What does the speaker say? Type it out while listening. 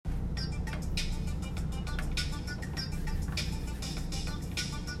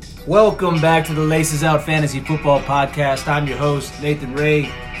Welcome back to the Laces Out Fantasy Football Podcast. I'm your host, Nathan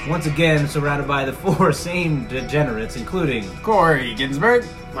Ray. Once again, surrounded by the four same degenerates, including Corey Ginsberg,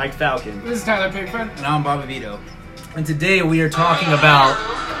 Mike Falcon. This is Tyler Pickford. and I'm Bobby Vito. And today we are talking about...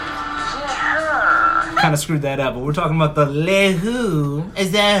 kind of screwed that up, but we're talking about the who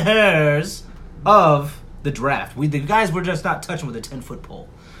is the hers of the draft. The guys we're just not touching with a 10-foot pole,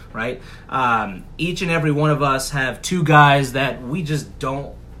 right? Each and every one of us have two guys that we just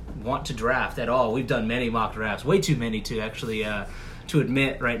don't want to draft at all. We've done many mock drafts, way too many to actually to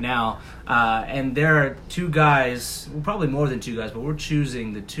admit right now. And there are two guys, well, probably more than two guys, but we're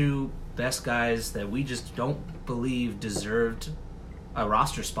choosing the two best guys that we just don't believe deserved a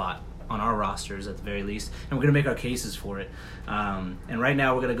roster spot on our rosters at the very least, and we're going to make our cases for it. And right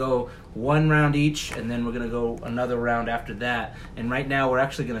now we're going to go one round each, and then we're going to go another round after that. And right now we're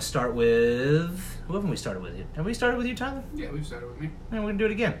actually going to start with... Who haven't we started with? Have we started with you, Tyler? Yeah, we've started with me. And we're going to do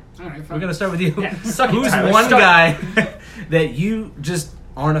it again. All right, fine. We're going to start with you. Yeah, suck it, Who's Tyler, one suck it. guy that you just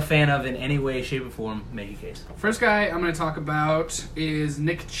aren't a fan of in any way, shape, or form? Make a case. First guy I'm going to talk about is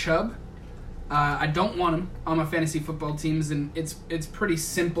Nick Chubb. I don't want him on my fantasy football teams, and it's pretty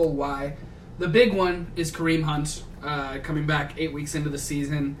simple why. The big one is Kareem Hunt coming back 8 weeks into the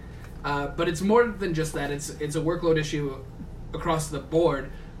season, but it's more than just that. It's a workload issue across the board.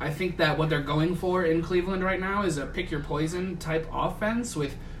 I think that what they're going for in Cleveland right now is a pick your poison type offense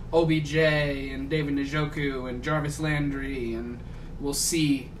with OBJ and David Njoku and Jarvis Landry, and we'll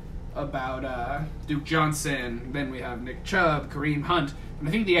see about Duke Johnson. Then we have Nick Chubb, Kareem Hunt. And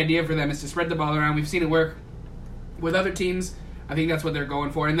I think the idea for them is to spread the ball around. We've seen it work with other teams. I think that's what they're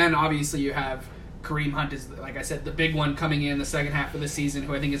going for. And then obviously you have Kareem Hunt is, like I said, the big one coming in the second half of the season,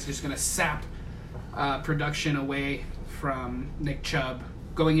 who I think is just going to sap production away from Nick Chubb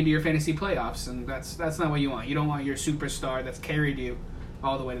going into your fantasy playoffs. And that's not what you want. You don't want your superstar that's carried you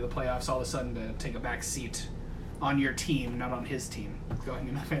all the way to the playoffs all of a sudden to take a back seat on your team, not on his team, going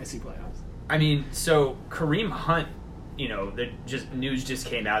into fantasy playoffs. I mean, so Kareem Hunt, news just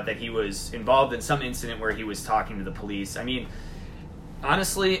came out that he was involved in some incident where he was talking to the police. I mean,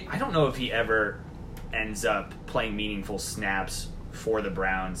 honestly, I don't know if he ever ends up playing meaningful snaps for the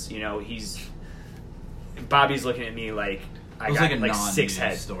Browns. Bobby's looking at me like I got like six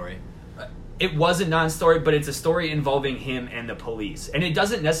heads. Story. It was a non-story, but it's a story involving him and the police. And he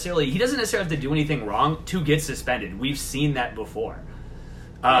doesn't necessarily have to do anything wrong to get suspended. We've seen that before.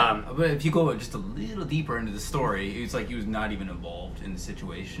 But if you go just a little deeper into the story, it's like he was not even involved in the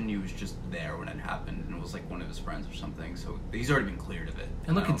situation. He was just there when it happened, and it was like one of his friends or something. So he's already been cleared of it.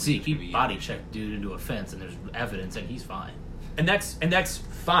 And look I don't and see, think he it's body gonna checked dude into a fence, and there's evidence, and he's fine. And that's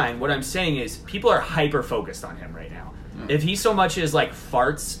fine. What I'm saying is people are hyper focused on him right now. If he so much as like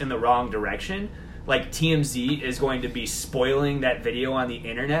farts in the wrong direction, like TMZ is going to be spoiling that video on the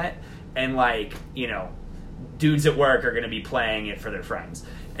internet, and dudes at work are going to be playing it for their friends.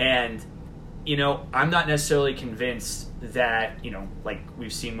 And I'm not necessarily convinced that like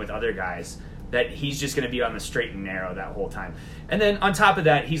we've seen with other guys, that he's just going to be on the straight and narrow that whole time. And then on top of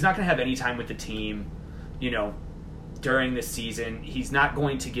that, he's not going to have any time with the team, during the season. He's not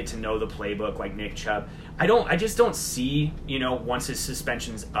going to get to know the playbook like Nick Chubb. I just don't see, once his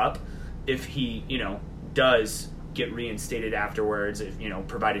suspension's up, if he, does get reinstated afterwards, if,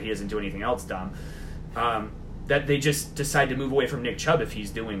 provided he doesn't do anything else dumb, that they just decide to move away from Nick Chubb if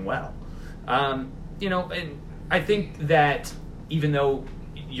he's doing well. And I think that even though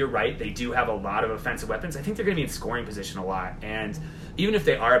you're right, they do have a lot of offensive weapons, I think they're going to be in scoring position a lot. And even if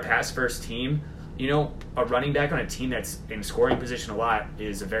they are a pass-first team, a running back on a team that's in scoring position a lot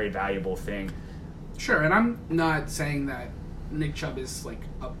is a very valuable thing. Sure, and I'm not saying that Nick Chubb is like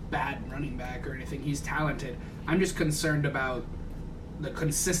a bad running back or anything. He's talented. I'm just concerned about the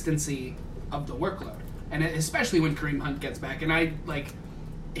consistency of the workload. And especially when Kareem Hunt gets back. And I like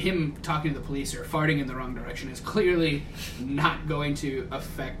him talking to the police or farting in the wrong direction is clearly not going to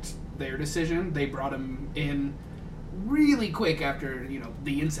affect their decision. They brought him in really quick after,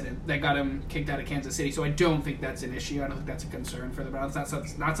 the incident that got him kicked out of Kansas City. So I don't think that's an issue. I don't think that's a concern for the Browns.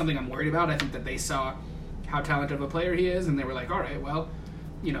 That's not something I'm worried about. I think that they saw how talented of a player he is, and they were like, all right, well,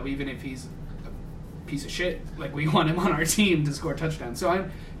 even if he's a piece of shit, like, we want him on our team to score touchdowns. So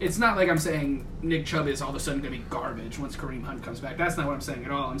it's not like I'm saying Nick Chubb is all of a sudden going to be garbage once Kareem Hunt comes back. That's not what I'm saying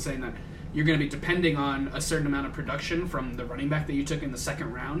at all. I'm saying that you're going to be depending on a certain amount of production from the running back that you took in the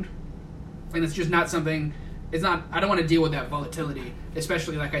second round. And it's just not something... I don't want to deal with that volatility,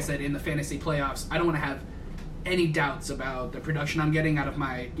 especially, like I said, in the fantasy playoffs. I don't want to have any doubts about the production I'm getting out of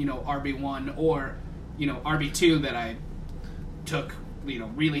my, RB1 or, RB2 that I took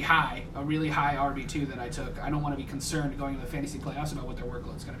really high, a really high RB2 that I took. I don't want to be concerned going to the fantasy playoffs about what their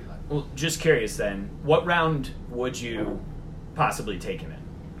workload's going to be like. Well, just curious then, what round would you possibly take him in?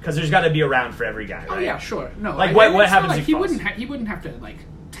 Because there's got to be a round for every guy, right? Oh yeah, sure. No, Like, I what mean, it's happens not if he falls? he wouldn't have to like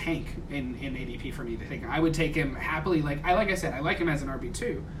tank in ADP for me to take him. I would take him happily. Like I said, I like him as an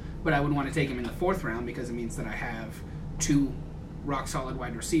RB2, but I would want to take him in the 4th round because it means that I have 2 rock solid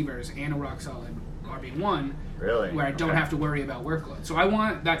wide receivers and a rock solid RB1. Really? Where I don't Okay. have to worry about workload. So I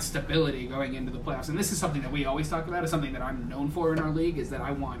want that stability going into the playoffs. And this is something that we always talk about. It's something that I'm known for in our league is that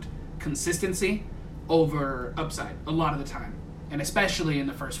I want consistency over upside a lot of the time. And especially in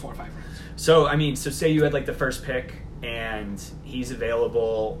the first 4 or 5 rounds. So, I mean, so say you had like the first pick and he's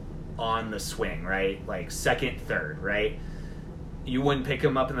available on the swing, right? Like 2nd, 3rd, right? You wouldn't pick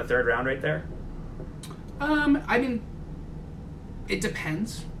him up in the 3rd round right there? I mean, it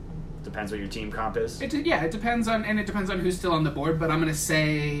depends. Depends what your team comp is. It depends on who's still on the board. But I'm going to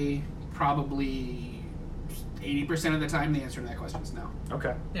say probably 80% of the time the answer to that question is no.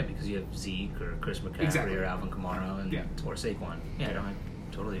 Okay. Yeah, because you have Zeke or Chris McCaffrey Exactly. or Alvin Kamara and or Saquon. Yeah, no, I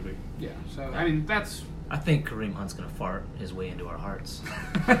totally agree. Yeah. So I mean that's. I think Kareem Hunt's going to fart his way into our hearts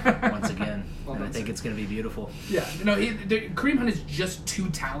once again, Well, and I that's think it. it's going to be beautiful. Yeah. No. Kareem Hunt is just too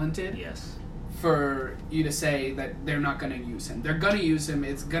talented. Yes. For you to say that they're not going to use him. They're going to use him.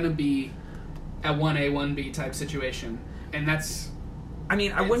 It's going to be a 1A, 1B type situation. And that's... I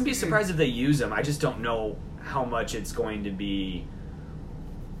mean, I wouldn't be surprised if they use him. I just don't know how much it's going to be,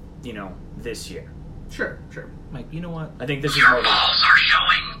 this year. Sure. Mike, you know what? I think this is more of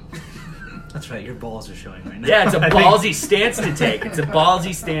a... That's right, your balls are showing right now. Yeah, it's a I think- ballsy stance to take. It's a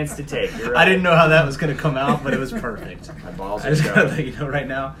ballsy stance to take. You're right. I didn't know how that was going to come out, but it was perfect. My balls I are just gotta showing. let you know right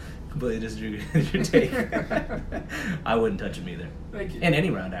now, completely disagree with your take. I wouldn't touch him either. Thank you. In any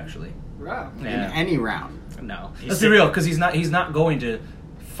round, actually. Wow. In Yeah. any round. No. He's Let's sick. be real, because he's not going to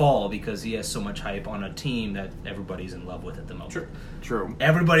fall because he has so much hype on a team that everybody's in love with at the moment. Sure. True.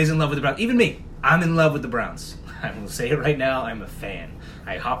 Everybody's in love with the Browns. Even me. I'm in love with the Browns. I will say it right now. I'm a fan.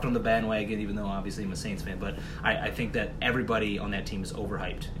 I hopped on the bandwagon, even though obviously I'm a Saints fan. But I think that everybody on that team is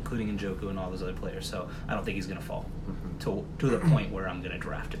overhyped, including Njoku and all those other players. So I don't think he's going to fall to the point where I'm going to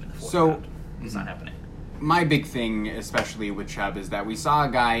draft him in the 4th round. It's not happening. My big thing, especially with Chubb, is that we saw a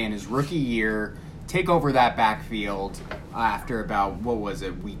guy in his rookie year take over that backfield after about,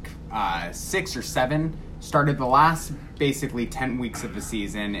 week 6 or 7. Started the last basically 10 weeks of the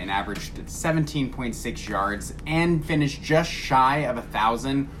season and averaged 17.6 yards and finished just shy of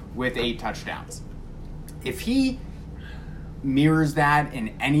 1,000 with 8 touchdowns. If he mirrors that in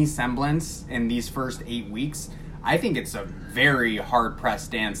any semblance in these first 8 weeks, I think it's a very hard-pressed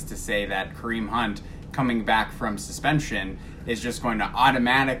stance to say that Kareem Hunt, coming back from suspension, is just going to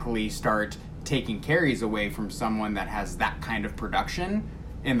automatically start taking carries away from someone that has that kind of production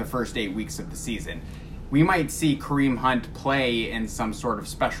in the first 8 weeks of the season. We might see Kareem Hunt play in some sort of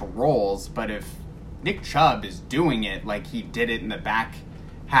special roles, but if Nick Chubb is doing it like he did it in the back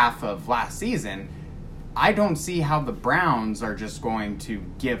half of last season, I don't see how the Browns are just going to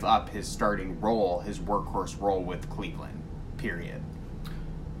give up his starting role, his workhorse role with Cleveland, period.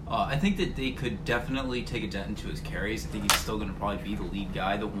 I think that they could definitely take a dent into his carries. I think he's still going to probably be the lead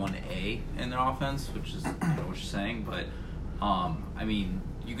guy, the 1A in their offense, which is what you're saying. But, I mean,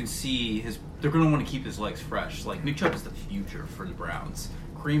 you can see they're going to want to keep his legs fresh. Like, Nick Chubb is the future for the Browns.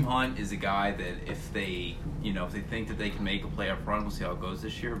 Kareem Hunt is a guy that if they think that they can make a playoff run, we'll see how it goes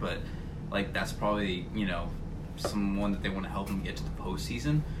this year. But, like, that's probably, someone that they want to help him get to the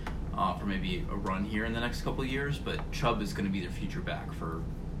postseason for maybe a run here in the next couple of years. But Chubb is going to be their future back for,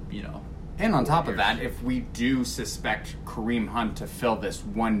 And on top of 4 that, years. if we do suspect Kareem Hunt to fill this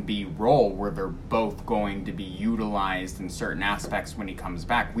 1B role where they're both going to be utilized in certain aspects when he comes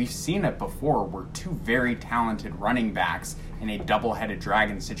back, we've seen it before where 2 very talented running backs in a double-headed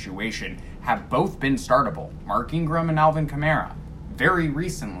dragon situation have both been startable. Mark Ingram and Alvin Kamara. Very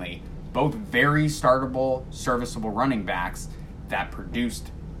recently, both very startable, serviceable running backs that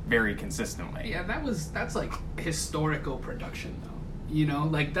produced very consistently. Yeah, that's like historical production though.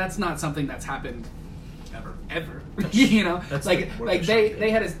 Like that's not something that's happened ever. That's like the like word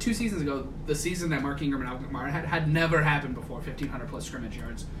they had 2 seasons ago, the season that Mark Ingram and Alvin Kamara had never happened before, 1,500 plus scrimmage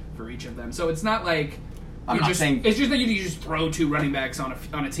yards for each of them. So it's not like it's just that you just throw 2 running backs on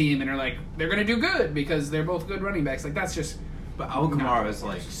a team and they're like they're gonna do good because they're both good running backs. Like that's just. But Alvin not Kamara how is it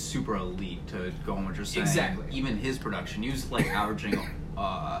like works. super elite to go on what you're saying. Exactly. Even his production, he was like averaging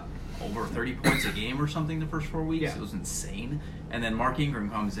over 30 points a game or something the first 4 weeks. Yeah. It was insane. And then Mark Ingram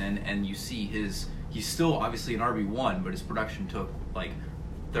comes in, and you see he's still obviously an RB1, but his production took like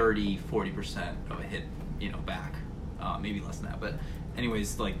 30-40% of a hit, back. Maybe less than that, but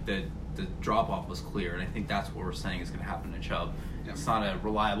anyways, like the drop off was clear, and I think that's what we're saying is going to happen to Chubb. Yep. It's not a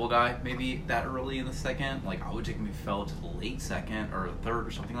reliable guy, maybe that early in the second. Like I would take him if he fell to the late second or third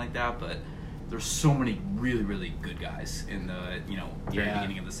or something like that. But there's so many really, really good guys in the very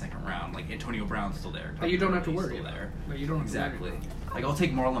beginning of the second round. Like Antonio Brown's still there. That you don't have to He's worry still about. there. That you don't have to worry Exactly. about. Like I'll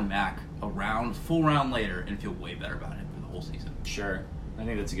take Marlon Mack full round later, and feel way better about him for the whole season. Sure. I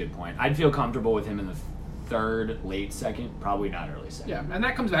think that's a good point. I'd feel comfortable with him in the third, late second, probably not early second. Yeah, and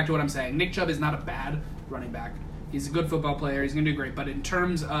that comes back to what I'm saying. Nick Chubb is not a bad running back. He's a good football player. He's going to do great. But in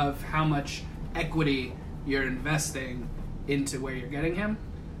terms of how much equity you're investing into where you're getting him,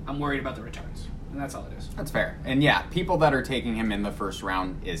 I'm worried about the returns. And that's all it is. That's fair. And yeah, people that are taking him in the first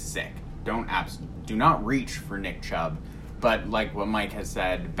round is sick. Do not reach for Nick Chubb. But like what Mike has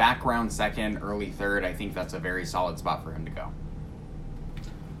said, back round second, early third, I think that's a very solid spot for him to go.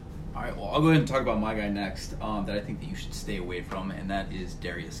 All right, well, I'll go ahead and talk about my guy next that I think that you should stay away from, and that is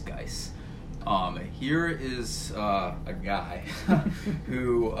Darius Geis. Here is a guy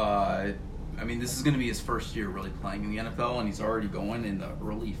who, this is going to be his first year really playing in the NFL, and he's already going in the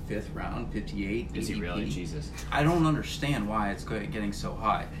early 5th round, 58. Is he ADP. really? Jesus. I don't understand why it's getting so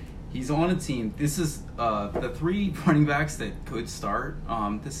high. He's on a team. This is the 3 running backs that could start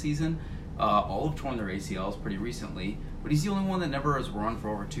this season. All have torn their ACLs pretty recently, but he's the only one that never has run for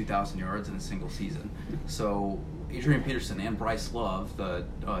over 2,000 yards in a single season. So Adrian Peterson and Bryce Love, the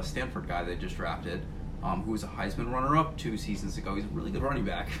Stanford guy they just drafted, who was a Heisman runner-up 2 seasons ago, he's a really good running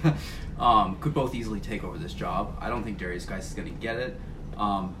back, could both easily take over this job. I don't think Darius Geis is going to get it.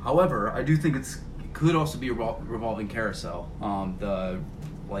 However, I do think it could also be a revolving carousel. The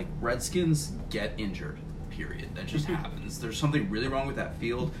Redskins get injured. Period. That just happens. There's something really wrong with that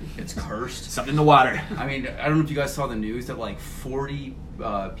field. It's cursed. Something in the water. I mean, I don't know if you guys saw the news that 40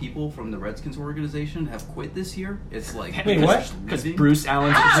 people from the Redskins organization have quit this year. It's like Wait, they're what? just Because living. Bruce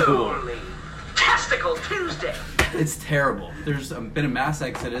Allen's in school. Testicle Tuesday. It's terrible. There's been a mass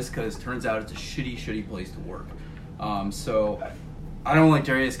exodus because it turns out it's a shitty place to work. So I don't like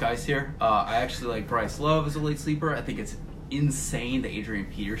Darius Geis here. I actually like Bryce Love as a late sleeper. I think it's insane that Adrian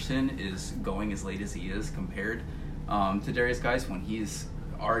Peterson is going as late as he is compared to Darius Geis when he's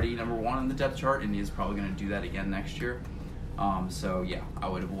already number 1 on the depth chart, and he's probably going to do that again next year. So yeah, I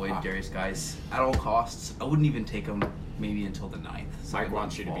would avoid Darius Geis at all costs. I wouldn't even take him maybe until the 9th. So Mike I'd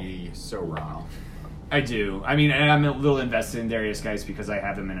wants you to fall. be so wrong. I do. I mean, and I'm a little invested in Darius Geis because I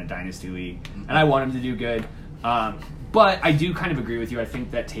have him in a dynasty league, and I want him to do good. But I do kind of agree with you. I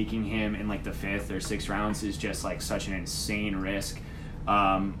think that taking him in the 5th or 6th rounds is just such an insane risk.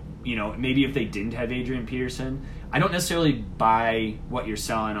 Maybe if they didn't have Adrian Peterson, I don't necessarily buy what you're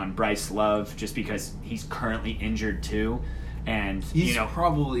selling on Bryce Love just because he's currently injured too. And He's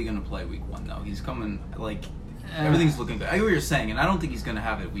probably going to play week 1 though. He's coming everything's looking good. I hear what you're saying, and I don't think he's going to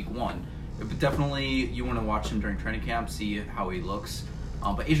have it week 1. But definitely you want to watch him during training camp, see how he looks.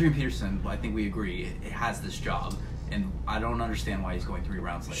 But Adrian Peterson, I think we agree, has this job. And I don't understand why he's going 3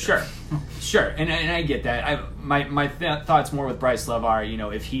 rounds later. Sure, and I get that. My thoughts more with Bryce Love are,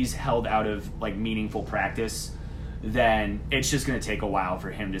 if he's held out of meaningful practice, then it's just going to take a while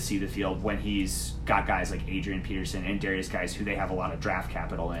for him to see the field when he's got guys like Adrian Peterson and Darius Geis who they have a lot of draft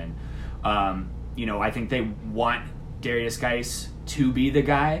capital in. I think they want Darius Geis to be the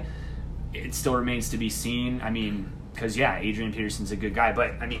guy. It still remains to be seen. I mean, because Adrian Peterson's a good guy,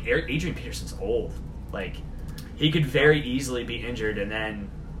 but I mean, Adrian Peterson's old. He could very easily be injured and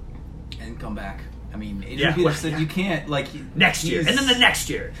come back. I mean, Adrian Peterson, you can't next year, and then the next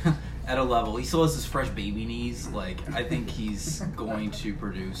year. At a level, he still has his fresh baby knees. I think he's going to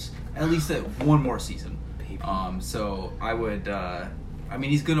produce at least 1 more season. So I would.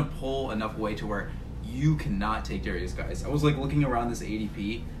 He's going to pull enough weight to where you cannot take Darius Geis. I was looking around this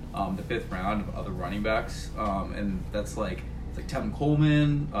ADP, the 5th round of other running backs, and that's it's Tevin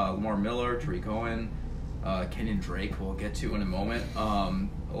Coleman, Lamar Miller, Tariq Cohen. Kenyon Drake we'll get to in a moment.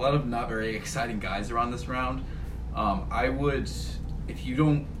 A lot of not very exciting guys around this round. I would, if you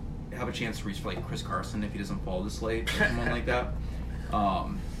don't have a chance to reach for Chris Carson, if he doesn't fall this late or someone like that,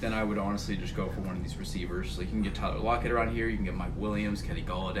 then I would honestly just go for one of these receivers. You can get Tyler Lockett around here, you can get Mike Williams, Kenny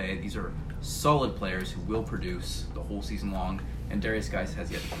Golladay. These are solid players who will produce the whole season long, and Darius Geis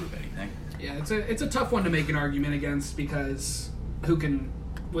has yet to prove anything. Yeah, it's a tough one to make an argument against because who can,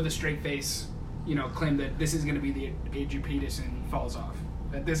 with a straight face, claim that this is going to be the Adrian Peterson falls off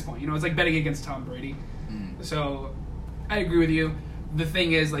at this point. It's like betting against Tom Brady. So I agree with you. The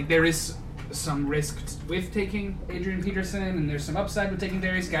thing is, there is some risk with taking Adrian Peterson, and there's some upside with taking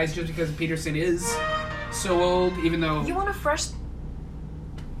Darius Geis just because Peterson is so old, even though... You want a fresh...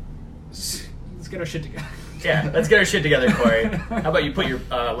 Let's get our shit together. Yeah, let's get our shit together, Corey. How about you put your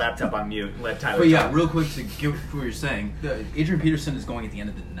laptop on mute and let Tyler But yeah, talk? real quick to get what you're saying, Adrian Peterson is going at the end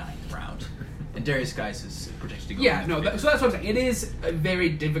of the 9th round, and Darius Geis is projected to go. Yeah, in the no. 5th. So that's what I'm saying. It is a very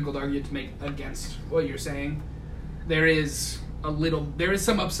difficult argument to make against what you're saying. There is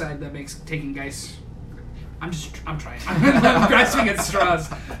some upside that makes taking guys. I'm trying. I'm grasping at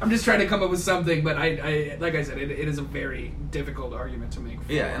straws. I'm just trying to come up with something, but I like I said, it is a very difficult argument to make.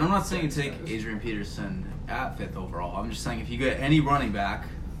 For Yeah, and I'm not saying you Darius take Geis. Adrian Peterson at 5th overall. I'm just saying if you get any running back,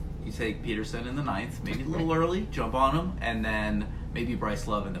 you take Peterson in the 9th, maybe a little early, jump on him, and then maybe Bryce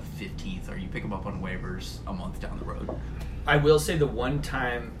Love in the 15th, or you pick him up on waivers a month down the road. I will say the one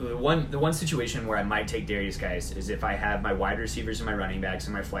situation where I might take Darius Geis is if I have my wide receivers and my running backs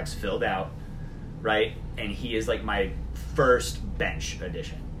and my flex filled out, right? And he is like my first bench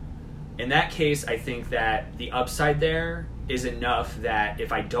addition. In that case, I think that the upside there is enough that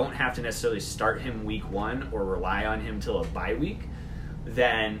if I don't have to necessarily start him week 1 or rely on him till a bye week,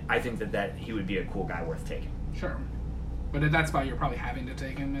 then I think that he would be a cool guy worth taking. Sure. But at that spot, you're probably having to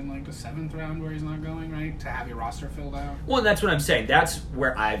take him in like the 7th round where he's not going, right? To have your roster filled out. Well, and that's what I'm saying. That's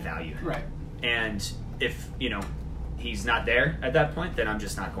where I value him. Right. And if, he's not there at that point, then I'm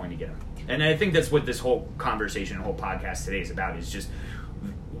just not going to get him. And I think that's what this whole conversation, whole podcast today is about, is just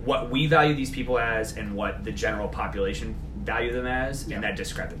what we value these people as and what the general population value them as, and that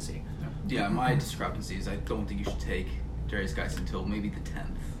discrepancy. Yeah, my discrepancy is I don't think you should take Darius Geis until maybe the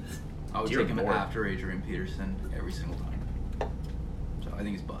 10th. I would Dear take him Lord. after Adrian Peterson every single time. So I think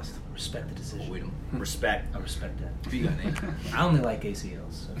he's bust. Respect the decision. We'll wait him. Respect. I respect that. If you got Nate. I only like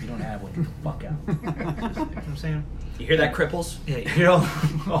ACLs, so if you don't have one, get the fuck out. You know what I'm saying? You hear that, cripples? Yeah,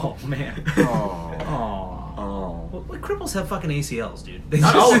 oh man. Oh. Oh. Well, cripples have fucking ACLs, dude. They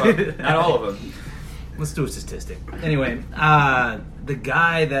Not all just- of them. Not all of them. Let's do a statistic. Anyway, the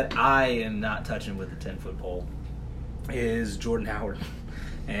guy that I am not touching with the 10-foot pole is Jordan Howard.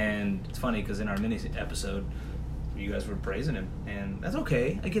 And it's funny because in our mini episode, you guys were praising him. And that's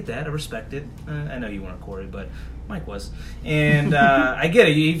okay. I get that. I respect it. I know you weren't, Corey, but Mike was. And I get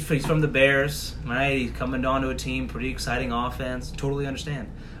it. He's from the Bears, right? He's coming onto a team, pretty exciting offense. Totally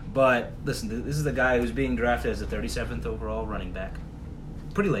understand. But listen, this is the guy who's being drafted as the 37th overall running back.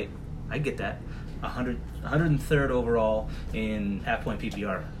 Pretty late. I get that. 103rd overall in half-point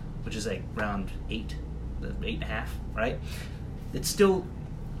PPR, which is like round 8, 8.5, right? It's still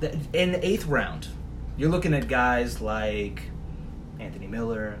in the 8th round. You're looking at guys like Anthony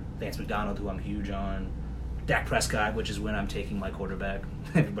Miller, Vance McDonald, who I'm huge on, Dak Prescott, which is when I'm taking my quarterback.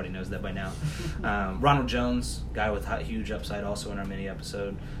 Everybody knows that by now. Ronald Jones, guy with huge upside, also in our mini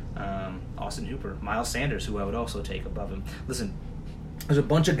episode. Austin Hooper, Miles Sanders, who I would also take above him. Listen, there's a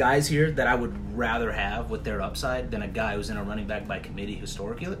bunch of guys here that I would rather have with their upside than a guy who's in a running back by committee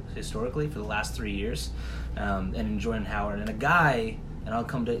historically for the last 3 years, and in Jordan Howard. And a guy, and I'll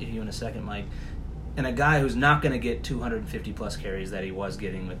come to you in a second, Mike, and a guy who's not going to get 250-plus carries that he was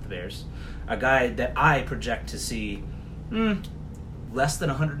getting with the Bears. A guy that I project to see less than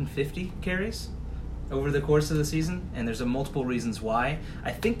 150 carries over the course of the season, and there's multiple reasons why.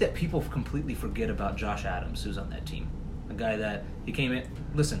 I think that people completely forget about Josh Adams, who's on that team. A guy that he came in.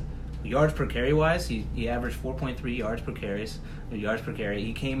 Listen, yards per carry wise, he averaged 4.3 yards per carry.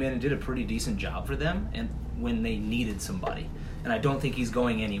 He came in and did a pretty decent job for them, and when they needed somebody. And I don't think he's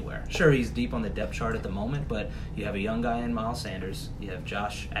going anywhere. Sure, he's deep on the depth chart at the moment, but you have a young guy in Miles Sanders. You have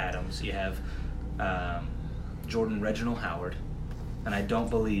Josh Adams. You have Jordan Reginald Howard, and I don't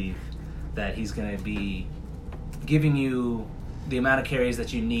believe that he's going to be giving you the amount of carries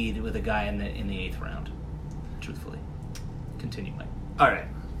that you need with a guy in the 8th round. Truthfully. Continue, Mike. All right.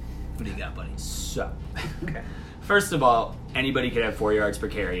 What do you got, buddy? So, okay. First of all, anybody could have 4 yards per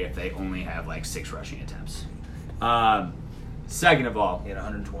carry if they only have like 6 rushing attempts. Second of all, He had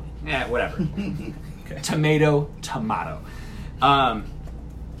 120. whatever. Okay. Tomato.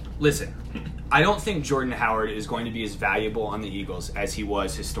 Listen, I don't think Jordan Howard is going to be as valuable on the Eagles as he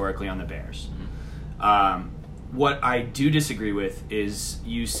was historically on the Bears. What I do disagree with is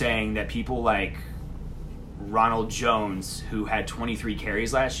you saying that people like Ronald Jones, who had 23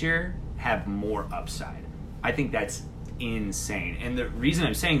 carries last year, have more upside. I think that's insane. And the reason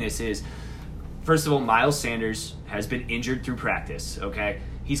I'm saying this is, first of all, Miles Sanders has been injured through practice, okay?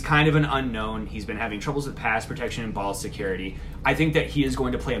 He's kind of an unknown. He's been having troubles with pass protection and ball security. I think that he is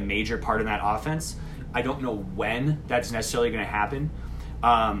going to play a major part in that offense. I don't know when that's necessarily going to happen.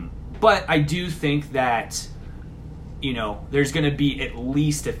 But I do think that, there's going to be at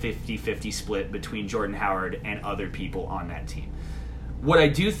least a 50-50 split between Jordan Howard and other people on that team. What I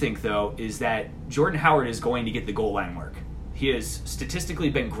do think, though, is that Jordan Howard is going to get the goal line work. He has statistically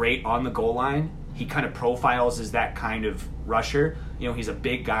been great on the goal line. He kind of profiles as that kind of rusher. He's a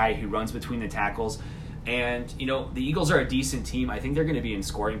big guy who runs between the tackles. And, the Eagles are a decent team. I think they're going to be in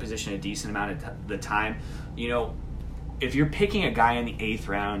scoring position a decent amount of the time. If you're picking a guy in the 8th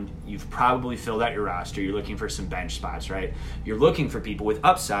round, you've probably filled out your roster. You're looking for some bench spots, right? You're looking for people with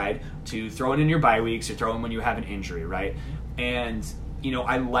upside to throw in your bye weeks or throw in when you have an injury, right? And,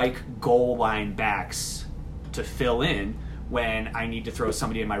 I like goal line backs to fill in when I need to throw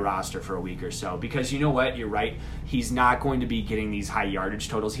somebody in my roster for a week or so. Because you know what? You're right. He's not going to be getting these high yardage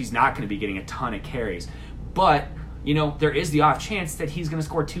totals. He's not going to be getting a ton of carries. But, there is the off chance that he's going to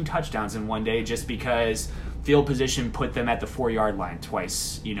score 2 touchdowns in one day just because field position put them at the 4-yard line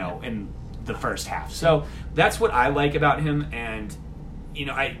twice, in the first half. So that's what I like about him. And,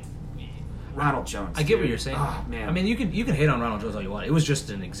 Ronald Jones. I get what you're saying. Oh, man. I mean, you can hate on Ronald Jones all you want. It was just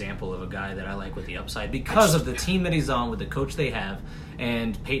an example of a guy that I like with the upside because of the team that he's on, with the coach they have,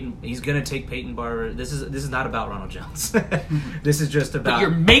 and Peyton. He's going to take Peyton Barber. This is not about Ronald Jones. This is just about. But you're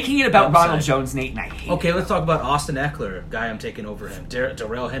making it about upside. Ronald Jones, Nate, and I hate Okay, it. let's talk about Austin Eckler, guy I'm taking over him.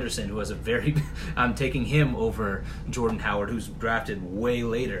 Darrell Henderson, who has a very... I'm taking him over Jordan Howard, who's drafted way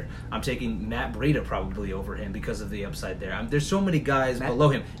later. I'm taking Matt Breida probably over him because of the upside there. There's so many guys below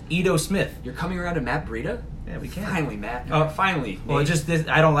him. Ito Smith. You're coming around to Matt Breida? Yeah, we can. Finally, Matt. Oh, Finally. Well, Nate.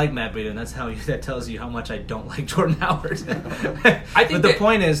 I don't like Matt Breida, and that's that tells you how much I don't like Jordan Howard. I think but the that-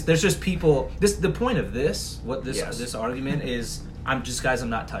 point is, there's just people. The point of this Yes. this argument is, I'm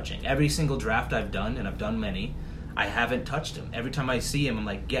not touching. Every single draft I've done, and I've done many, I haven't touched him. Every time I see him, I'm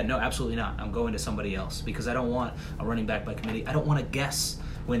like, yeah, no, absolutely not. I'm going to somebody else because I don't want a running back by committee. I don't want to guess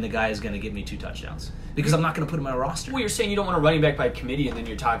when the guy is going to give me 2 touchdowns because I'm not going to put him on a roster. Well, you're saying you don't want a running back by committee, and then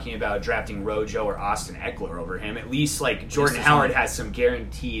you're talking about drafting Rojo or Austin Eckler over him. At least, Jordan Howard has some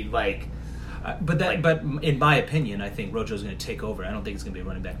guaranteed, But in my opinion, I think Rojo's going to take over. I don't think it's going to be a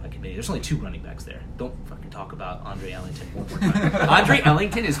running back by committee. There's only 2 running backs there. Don't fucking talk about Andre Ellington one more time. Andre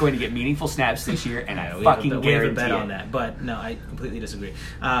Ellington is going to get meaningful snaps this year, and I we fucking have a guarantee bet it. on that. But no, I completely disagree.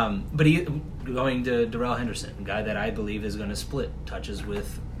 But he going to Darrell Henderson, a guy that I believe is going to split touches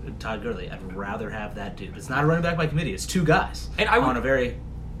with Todd Gurley. I'd rather have that dude. It's not a running back by committee. It's 2 guys. And I would- on a very.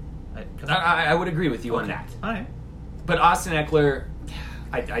 I would agree with you on Okay. that. All right. But Austin Eckler,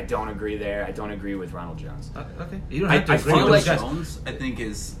 I don't agree there. I don't agree with Ronald Jones. Okay. You don't have to I agree feel with like those guys. Jones, I think,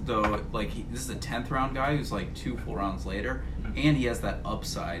 is this is a 10th round guy who's 2 full rounds later, and he has that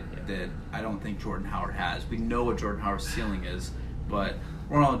upside that I don't think Jordan Howard has. We know what Jordan Howard's ceiling is, but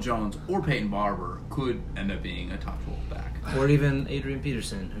Ronald Jones or Peyton Barber could end up being a top 12 back. Or even Adrian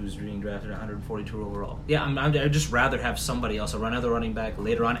Peterson, who's being drafted 142 overall. Yeah, I'd just rather have somebody else, another running back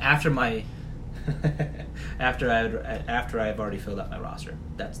later on after my, after I've already filled out my roster.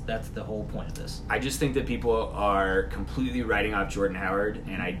 That's the whole point of this. I just think that people are completely writing off Jordan Howard,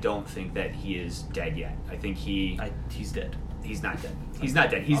 and I don't think that he is dead yet. I think He's dead. he's not dead. He's not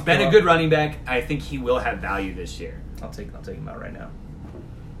dead. He's been a good running back. I think he will have value this year. I'll take him out right now.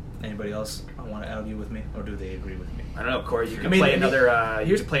 Anybody else want to argue with me, or do they agree with me? I don't know, Corey. You can I mean, play another. You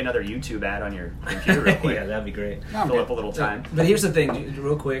here's- can play another YouTube ad on your computer real quick. Yeah, that'd be great. Fill up a little time. But here's the thing,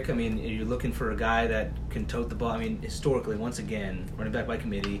 real quick. I mean, you're looking for a guy that can tote the ball. I mean, historically, once again, running back by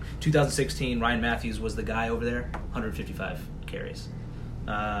committee. 2016, Ryan Matthews was the guy over there, 155 carries.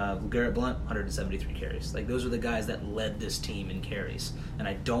 Garrett Blunt, 173 carries. Those are the guys that led this team in carries. And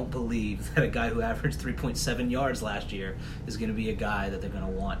I don't believe that a guy who averaged 3.7 yards last year is going to be a guy that they're going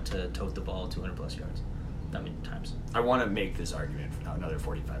to want to tote the ball 200-plus yards. Times. I want to make this argument for another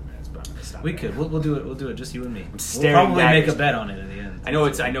 45 minutes, but I'm going to stop. We there. could. We'll do it. We'll do it. Just you and me. We'll staring probably make daggers. a bet on it at the end. I know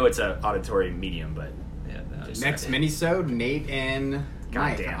it's a auditory medium, but Yeah, no, just- Next minisode, Nate and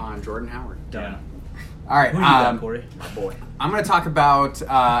Mike Goddamn. on Jordan Howard. Done. All right, Who you got, Corey? my boy. I'm going to talk about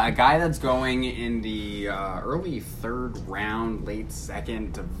a guy that's going in the early 3rd round, late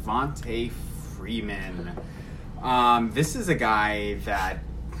 2nd, Devontae Freeman. This is a guy that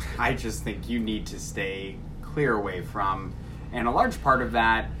I just think you need to stay clear away from. And a large part of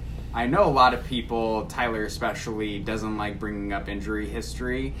that, I know a lot of people, Tyler especially, doesn't like bringing up injury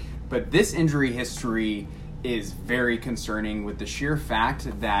history. But this injury history is very concerning with the sheer fact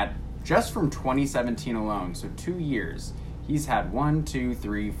that just from 2017 alone, so 2 years, he's had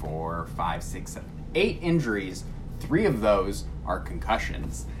 8 injuries. 3 of those are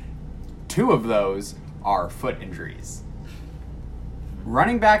concussions. 2 of those are foot injuries.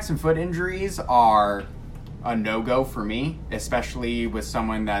 Running backs and foot injuries are a no-go for me, especially with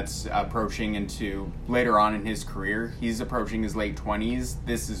someone that's approaching into later on in his career. He's approaching his late 20s.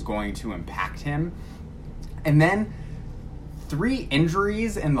 This is going to impact him. And then 3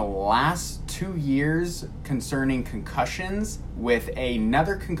 injuries in the last 2 years concerning concussions, with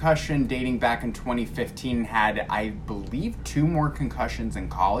another concussion dating back in 2015, had, I believe, 2 more concussions in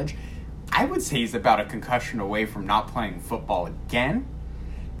college. I would say he's about a concussion away from not playing football again.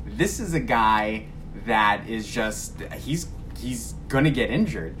 This is a guy that is just, he's going to get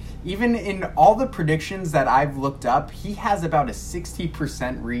injured. Even in all the predictions that I've looked up, he has about a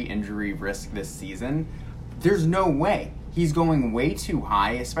 60% re-injury risk this season. There's no way. He's going way too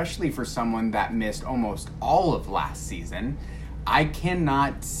high, especially for someone that missed almost all of last season. I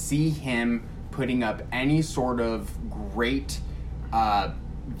cannot see him putting up any sort of great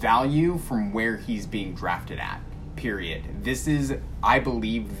value from where he's being drafted at, period. This is, I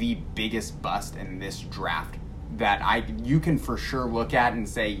believe, the biggest bust in this draft that you can for sure look at and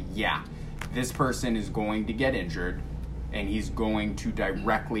say, yeah, this person is going to get injured and he's going to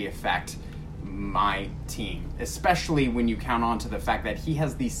directly affect my team, especially when you count on to the fact that he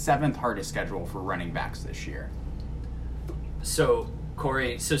has the 7th hardest schedule for running backs this year. So,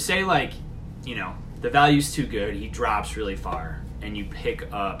 Corey, say like, the value's too good, he drops really far, and you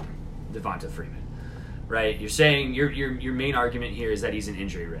pick up Devonta Freeman, right? You're saying your main argument here is that he's an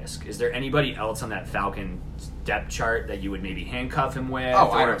injury risk. Is there anybody else on that Falcon depth chart that you would maybe handcuff him with?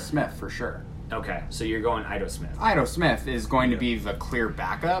 Oh, Ito Smith, for sure. Okay, so you're going Ito Smith. Ito Smith is going to be the clear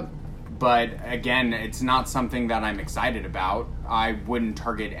backup, but again, it's not something that I'm excited about. I wouldn't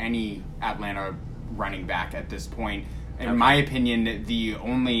target any Atlanta running back at this point. In my opinion,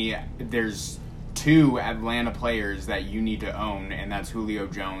 there's 2 Atlanta players that you need to own, and that's Julio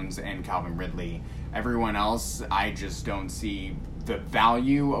Jones and Calvin Ridley. Everyone else, I just don't see the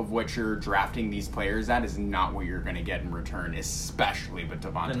value of what you're drafting these players at is not what you're going to get in return, especially with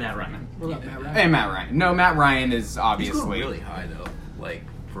Devonta And Matt Freeman. Ryan. What about Matt Ryan? And Matt Ryan. No, Matt Ryan is He's obviously... going really high, though, like,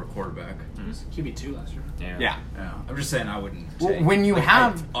 for a quarterback. QB2 last year. Yeah. Yeah. I'm just saying I wouldn't Well, say, when you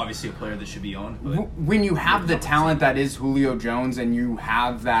have... obviously a player that should be owned, but... When you have the talent that is Julio Jones and you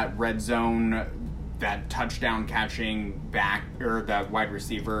have that red zone, that touchdown catching back, or that wide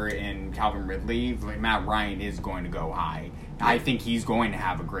receiver in Calvin Ridley, like Matt Ryan is going to go high. I think he's going to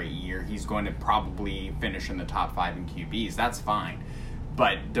have a great year. He's going to probably finish in the top 5 in QBs. That's fine.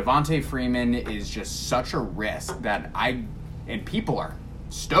 But Devonta Freeman is just such a risk that and people are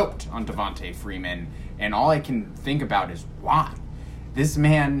stoked on Devonta Freeman, and all I can think about is why. This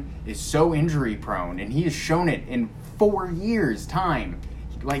man is so injury prone, and he has shown it in 4 years' time.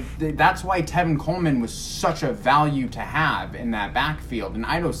 Like, that's why Tevin Coleman was such a value to have in that backfield, and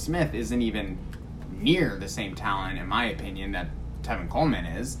Ito Smith isn't even near the same talent, in my opinion, that Tevin Coleman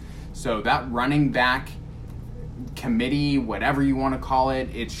is. So that running back committee, whatever you want to call it,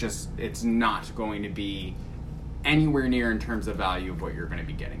 it's not going to be anywhere near in terms of value of what you're going to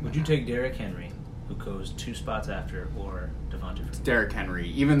be getting. Would you take Derrick Henry, who goes 2 spots after, or Devonta Freeman? Derrick Henry?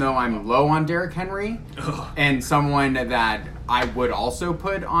 Even though I'm low on Derrick Henry, and someone that I would also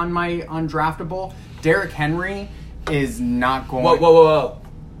put on my undraftable, Derrick Henry is not going... Whoa.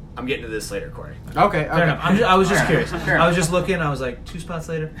 I'm getting to this later, Corey. Okay. Fair enough. I was just curious. Fair I was just looking. I was like, 2 spots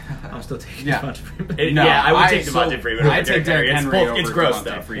later, I'm still taking Yeah. Devonta Freeman. No, I would take so Devonta Freeman over I'd take Derrick Henry over It's gross, Devonta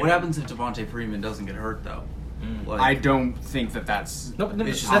though. Freeman. What happens if Devonta Freeman doesn't get hurt, though? Like, I don't think that's... Nope, no,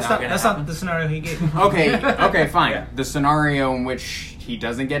 It's just that's not not gonna happen. the scenario he gave. Okay, fine. Yeah. The scenario in which he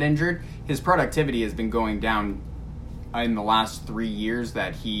doesn't get injured, his productivity has been going down in the last 3 years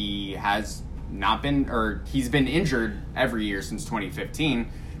that he has not been, or he's been injured every year since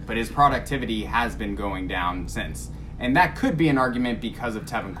 2015, but his productivity has been going down since. And that could be an argument because of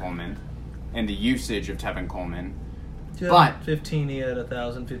Tevin Coleman and the usage of Tevin Coleman. But 15, he had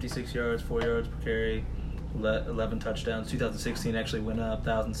 1,056 yards, 4 yards per carry, 11 touchdowns. 2016 actually went up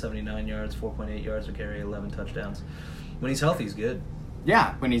 1,079 yards, 4.8 yards per carry, 11 touchdowns. When he's healthy, he's good.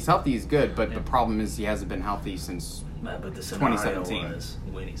 yeah, when he's healthy, he's good, but Yeah. the problem is he hasn't been healthy since... But the scenario 2017. was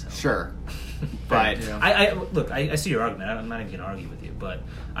when he's healthy. Sure. But... I see your argument. I'm not even going to argue with you, but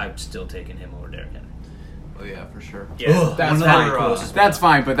I'm still taking him over Derrick Henry. oh yeah, for sure. Yeah, That's Another, fine. That's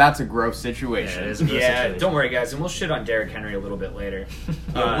fine, but that's a gross situation. Yeah, it is a gross Yeah, situation. don't worry, guys, and we'll shit on Derrick Henry a little bit later.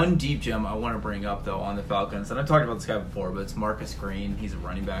 One deep gem I want to bring up, though, on the Falcons, and I've talked about this guy before, but it's Marcus Green. He's a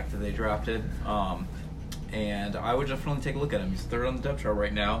running back that they drafted. And I would definitely take a look at him. He's 3rd on the depth chart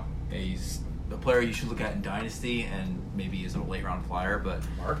right now. He's a player you should look at in Dynasty, and maybe is a late-round flyer, but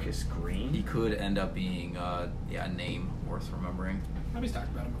Marcus Green? he could end up being a name worth remembering. Nobody's talked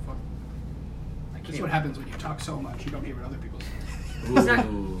about him before. This is what happens when you talk so much, you don't hear what other people say.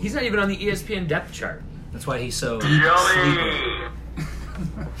 He's not even on the ESPN depth chart. That's why he's so Yummy.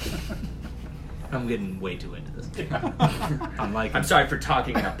 I'm getting way too into this. I'm sorry for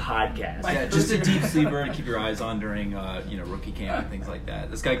talking in a podcast. Yeah, just a deep sleeper to keep your eyes on during rookie camp and things like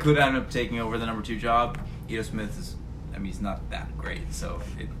that. This guy could end up taking over the number 2 job. Ito Smith is, he's not that great, so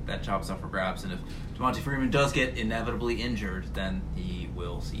that job's up for grabs. And if Devontae Freeman does get inevitably injured, then he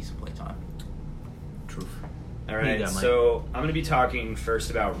will see some play time. Truth. All right, so I'm going to be talking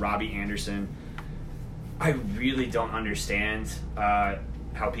first about Robbie Anderson. I really don't understand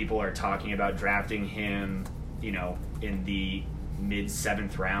how people are talking about drafting him, in the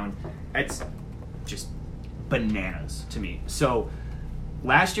mid-7th round. It's just bananas to me. So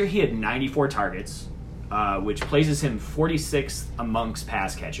last year he had 94 targets, which places him 46th amongst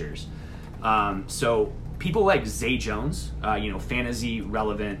pass catchers. So people like Zay Jones,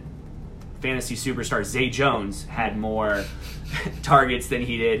 fantasy-relevant fantasy superstar Zay Jones had more targets than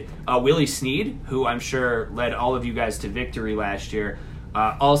he did. Willie Snead, who I'm sure led all of you guys to victory last year,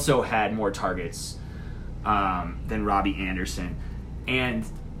 also had more targets than Robbie Anderson. And,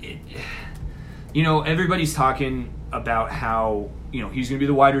 everybody's talking about how, he's going to be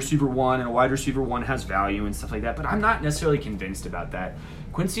the wide receiver 1, and a wide receiver 1 has value and stuff like that, but I'm not necessarily convinced about that.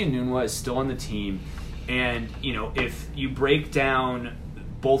 Quincy Enunwa is still on the team, and, if you break down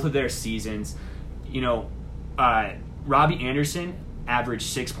both of their seasons, Robbie Anderson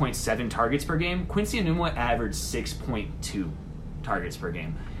averaged 6.7 targets per game. Quincy Enunwa averaged 6.2 targets per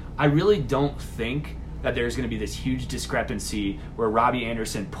game. I really don't think that there's going to be this huge discrepancy where Robbie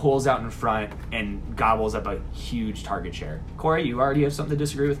Anderson pulls out in front and gobbles up a huge target share. Corey, you already have something to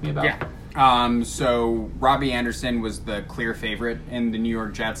disagree with me about? Yeah. So Robbie Anderson was the clear favorite in the New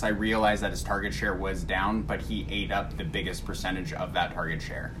York Jets. I realized that his target share was down, but he ate up the biggest percentage of that target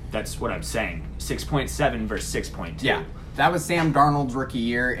share. That's what I'm saying. 6.7 versus 6.2. Yeah. That was Sam Darnold's rookie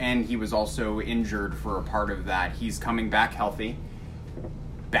year, and he was also injured for a part of that. He's coming back healthy,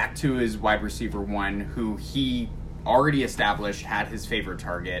 back to his wide receiver 1, who he already established had his favorite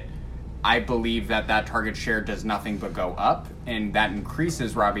target. I believe that target share does nothing but go up, and that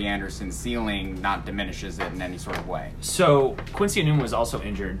increases Robbie Anderson's ceiling, not diminishes it in any sort of way. So Quincy Enunwa was also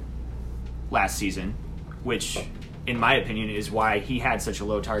injured last season, which, in my opinion, is why he had such a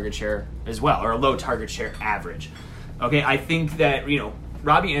low target share as well, or a low target share average. Okay, I think that,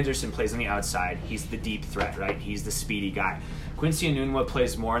 Robbie Anderson plays on the outside. He's the deep threat, right? He's the speedy guy. Quincy Enunwa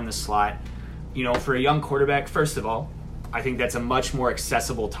plays more in the slot. For a young quarterback, first of all, I think that's a much more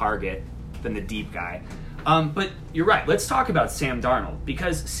accessible target than the deep guy. But you're right. Let's talk about Sam Darnold,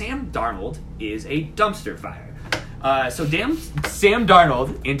 because Sam Darnold is a dumpster fire. Sam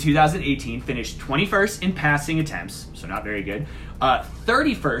Darnold in 2018 finished 21st in passing attempts, so not very good,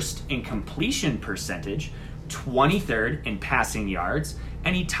 31st in completion percentage, 23rd in passing yards,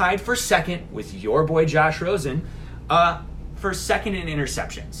 and he tied for second with your boy Josh Rosen for second in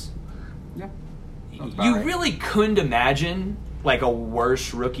interceptions. Yeah. You really couldn't imagine like a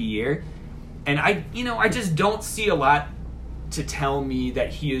worse rookie year. And I just don't see a lot to tell me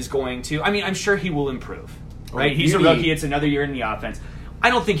that he is going to. I mean, I'm sure he will improve, right? He's a rookie. It's another year in the offense. I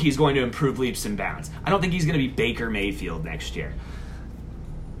don't think he's going to improve leaps and bounds. I don't think he's going to be Baker Mayfield next year.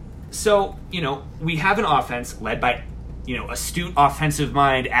 So, we have an offense led by, astute offensive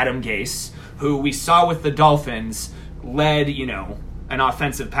mind Adam Gase, who we saw with the Dolphins led, an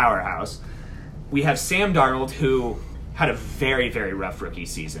offensive powerhouse. We have Sam Darnold, who had a very, very rough rookie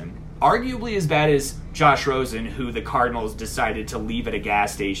season. Arguably as bad as Josh Rosen, who the Cardinals decided to leave at a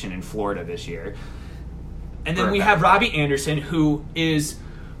gas station in Florida this year. And then we have Robbie Anderson, who is,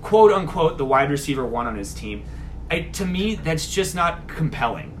 quote-unquote, the wide receiver 1 on his team. To me, that's just not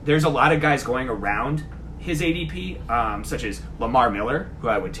compelling. There's a lot of guys going around his ADP, such as Lamar Miller, who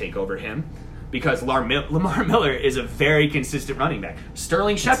I would take over him, because Lamar Miller is a very consistent running back.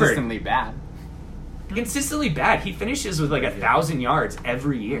 Sterling Shepard. Consistently bad. He finishes with like 1,000 yards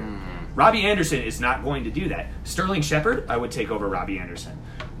every year. Robbie Anderson is not going to do that. Sterling Shepard, I would take over Robbie Anderson.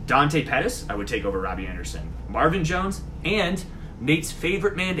 Dante Pettis, I would take over Robbie Anderson. Marvin Jones, and Nate's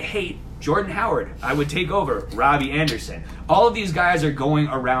favorite man to hate, Jordan Howard, I would take over Robbie Anderson. All of these guys are going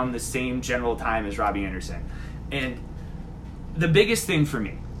around the same general time as Robbie Anderson. And the biggest thing for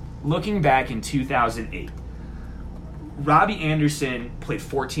me, looking back in 2008, Robbie Anderson played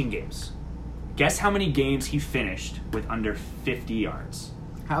 14 games. Guess how many games he finished with under 50 yards?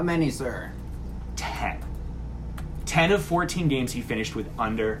 How many, sir? 10. 10 of 14 games he finished with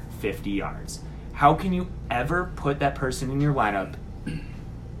under 50 yards. How can you ever put that person in your lineup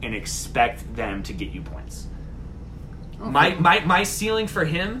and expect them to get you points? Okay. My ceiling for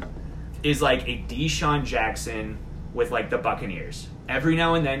him is like a Deshaun Jackson with like the Buccaneers. Every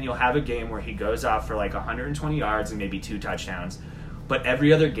now and then you'll have a game where he goes off for like 120 yards and maybe 2 touchdowns. but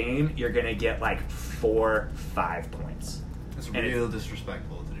every other game you're going to get like 4-5 points. That's And real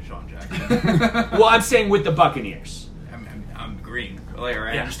disrespectful to Deshaun Jackson. Well, I'm saying with the Buccaneers. I'm agreeing. Like,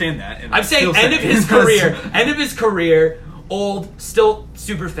 I Yeah. understand that. And I'm saying still end of his career. End of his career. Old, still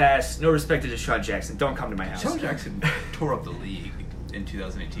super fast. No respect to Deshaun Jackson. Don't come to my house. Deshaun Jackson tore up the league in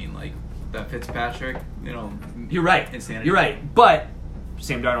 2018. Like, that Fitzpatrick, You're right. Insanity. You're right. But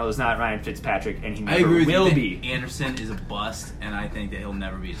Sam Darnold is not Ryan Fitzpatrick, and he I never agree with will you. be. Anderson is a bust, and I think that he'll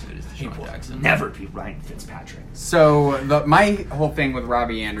never be as good as He Deshaun will Jackson. never be Ryan Fitzpatrick. So my whole thing with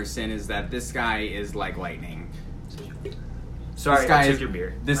Robbie Anderson is that this guy is like lightning. Sorry, This guy I took is your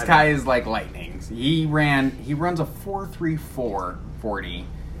beer. This My guy bad. is like lightning. He runs a 4.34 40.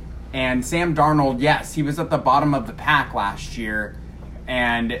 And Sam Darnold, yes, he was at the bottom of the pack last year,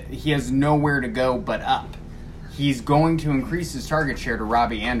 and he has nowhere to go but up. He's going to increase his target share to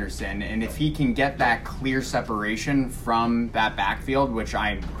Robbie Anderson, and if he can get that clear separation from that backfield, which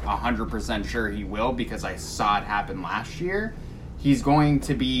I'm 100% sure he will because I saw it happen last year, he's going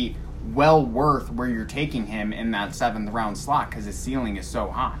to be well worth where you're taking him in that 7th round slot because his ceiling is so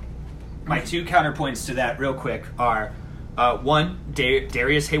high. My 2 counterpoints to that, real quick, are one,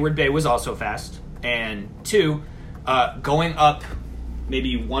 Darius Hayward-Bay was also fast, and 2, going up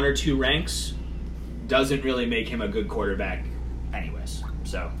maybe 1 or 2 ranks doesn't really make him a good quarterback, anyways.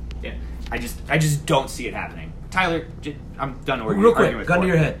 So, yeah, I just don't see it happening. Tyler, I'm done arguing. Real arguing quick, with gun to Corey.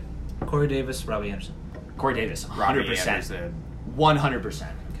 your head. Corey Davis, Robbie Anderson. Corey Davis, 100%. Robbie Anderson. 100%.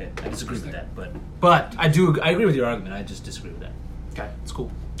 Okay, I disagree with that, but I agree with your argument. I just disagree with that. Okay. It's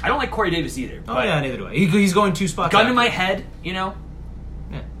cool. I don't like Corey Davis either. Oh but yeah, neither do I. He's going 2 spots. gun to after. my head, Yeah.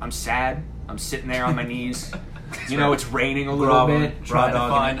 I'm sad. I'm sitting there on my knees. It's raining a little Bravo. bit. Trying to Raw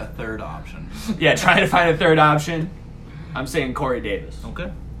find dogging a third option. Yeah, trying to find a third option. I'm saying Corey Davis.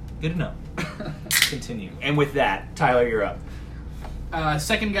 Okay, good to know. Continue. And with that, Tyler, you're up.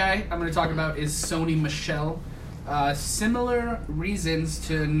 Second guy I'm going to talk about is Sony Michel. Similar reasons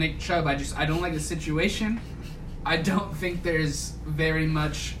to Nick Chubb. I don't like the situation. I don't think there's very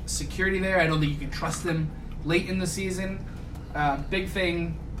much security there. I don't think you can trust him late in the season. Big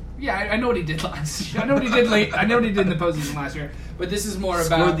thing. Yeah, I know what he did last year. I know what he did late. I know what he did in the postseason last year. But this is more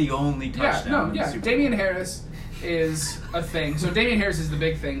about Scored the only touchdown. in the Super Bowl. Damian Harris is a thing. So Damian Harris is the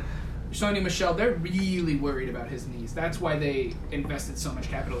big thing. Sony Michel, they're really worried about his knees. That's why they invested so much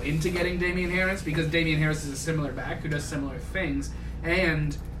capital into getting Damian Harris, because Damian Harris is a similar back who does similar things.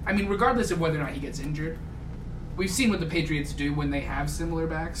 And, I mean, regardless of whether or not he gets injured, we've seen what the Patriots do when they have similar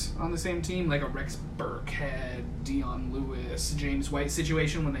backs on the same team, like a Rex Burkhead, Dion Lewis, James White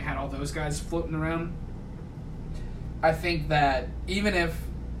situation when they had all those guys floating around. I think that even if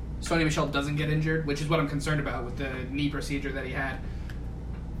Sony Michel doesn't get injured, which is what I'm concerned about with the knee procedure that he had,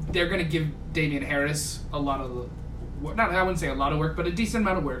 they're going to give Damian Harris a lot of, I wouldn't say a lot of work, but a decent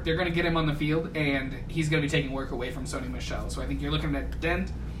amount of work. They're going to get him on the field, and he's going to be taking work away from Sony Michel. So I think you're looking at a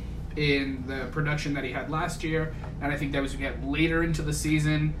dent in the production that he had last year, and I think that was going to get later into the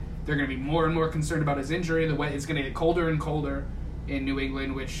season. They're going to be more and more concerned about his injury. The way it's going to get colder and colder in New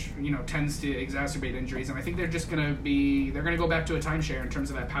England, which tends to exacerbate injuries. And I think they're just going to they're going to go back to a timeshare in terms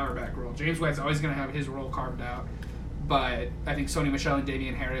of that power back role. James White's always going to have his role carved out, but I think Sony Michel and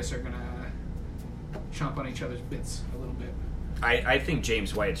Damian Harris are going to chomp on each other's bits a little bit. I think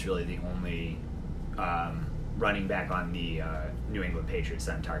James White's really the only running back on the New England Patriots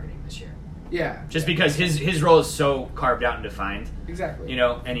that I'm targeting this year. Yeah. Just because his role is so carved out and defined, Exactly.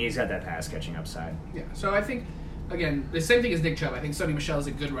 and he's got that pass catching upside. Yeah, so I think, again, the same thing as Nick Chubb. I think Sony Michel is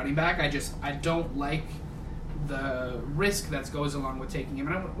a good running back. I don't like the risk that goes along with taking him.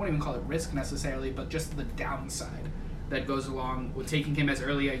 And I won't even call it risk necessarily, but just the downside that goes along with taking him as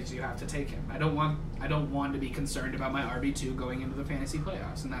early as you have to take him. I don't want to be concerned about my RB2 going into the fantasy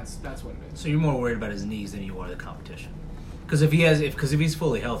playoffs, and that's what it is. So you're more worried about his knees than you are the competition. Because if he's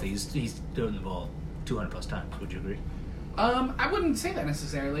fully healthy, he's doing the ball 200 plus times. Would you agree? I wouldn't say that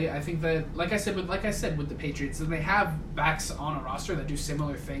necessarily. I think that, like I said with the Patriots, when they have backs on a roster that do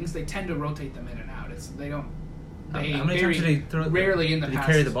similar things, they tend to rotate them in and out. How many times did he throw? Rarely in the did past.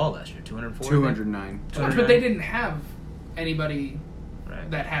 he carry the ball last year? 204. 209. But they didn't have anybody Right.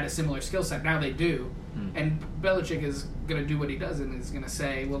 that had a similar skill set. Now they do. And Belichick is going to do what he does and is going to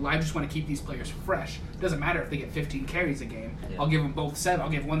say, well, I just want to keep these players fresh. It doesn't matter if they get 15 carries a game. Yeah. I'll give them both 7. I'll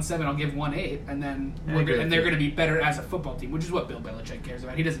give one 7. I'll give one 8. And then I agree with they're you. going to be better as a football team, which is what Bill Belichick cares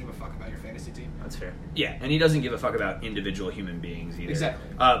about. He doesn't give a fuck about your fantasy team. That's fair. Yeah, and he doesn't give a fuck about individual human beings either. Exactly.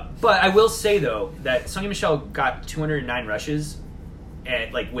 But I will say, though, that Sony Michel got 209 rushes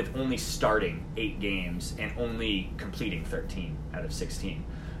with only starting 8 games and only completing 13 out of 16.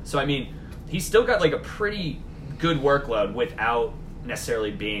 So, I mean, he's still got, a pretty good workload without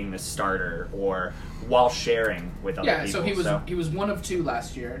necessarily being the starter or while sharing with other Yeah, people. so he was 1 of 2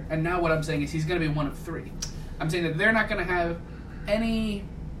 last year, and now what I'm saying is he's going to be 1 of 3. I'm saying that they're not going to have any,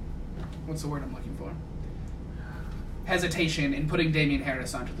 what's the word I'm looking for? Hesitation in putting Damian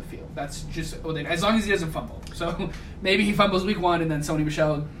Harris onto the field. That's just, as long as he doesn't fumble. So maybe he fumbles week 1 and then Sony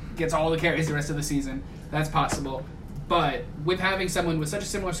Michel gets all the carries the rest of the season. That's possible. But with having someone with such a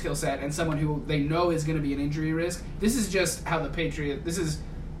similar skill set and someone who they know is going to be an injury risk, this is just how this is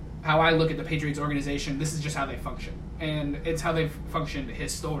how I look at the Patriots organization. This is just how they function. And it's how they've functioned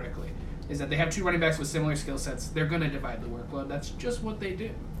historically, is that they have 2 running backs with similar skill sets. They're going to divide the workload. That's just what they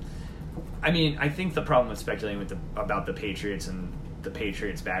do. I mean, I think the problem with speculating about the Patriots and the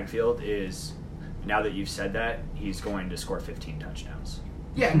Patriots backfield is, now that you've said that, he's going to score 15 touchdowns.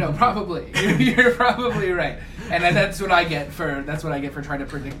 Yeah, no, probably. You're probably right, and that's what I get for trying to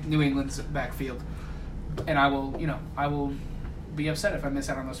predict New England's backfield. And I will be upset if I miss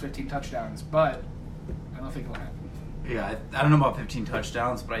out on those 15 touchdowns, but I don't think it'll happen. Yeah, I don't know about 15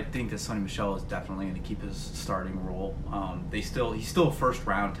 touchdowns, but I think that Sonny Michel is definitely going to keep his starting role. He's still a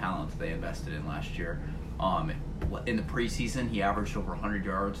first-round talent that they invested in last year. In the preseason, he averaged over 100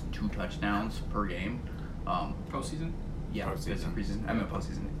 yards and 2 touchdowns per game. Postseason? Yeah, Postseason. preseason. I meant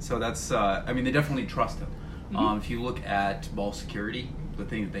postseason. So that's, they definitely trust him. Mm-hmm. If you look at ball security, the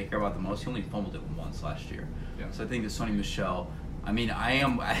thing that they care about the most, he only fumbled it once last year. Yeah. So I think that Sonny Michel,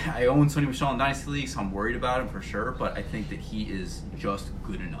 I own Sonny Michel in Dynasty League, so I'm worried about him for sure, but I think that he is just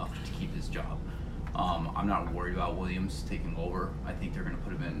good enough to keep his job. I'm not worried about Williams taking over. I think they're going to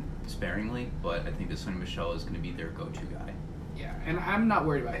put him in sparingly, but I think that Sonny Michel is going to be their go-to guy. Yeah, and I'm not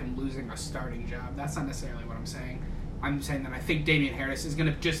worried about him losing a starting job. That's not necessarily what I'm saying. I'm saying that I think Damian Harris is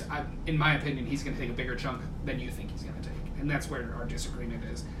going to in my opinion, he's going to take a bigger chunk than you think he's going to take. And that's where our disagreement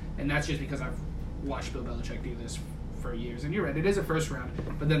is. And that's just because I've watched Bill Belichick do this for years. And you're right, it is a first round,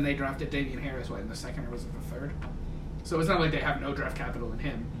 but then they drafted Damian Harris, in the second or was it the third? So it's not like they have no draft capital in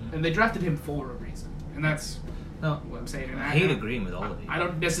him. And they drafted him for a reason. And that's what I'm saying. And I hate agreeing with all of you. I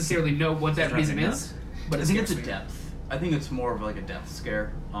don't necessarily know what that reason is, but I think it's a scares me. depth. I think it's more of like a depth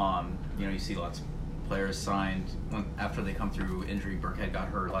scare. You see lots of players signed after they come through injury. Burkhead got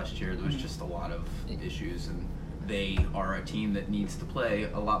hurt last year. There was just a lot of issues, and they are a team that needs to play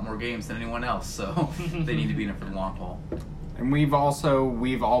a lot more games than anyone else, so they need to be in it for the long haul. And we've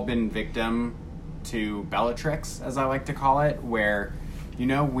all been victim to Bellatrix, as I like to call it, where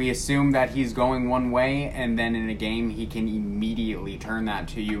we assume that he's going one way, and then in a game he can immediately turn that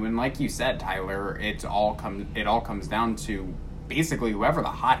to you. And like you said, Tyler, it all comes down to basically whoever the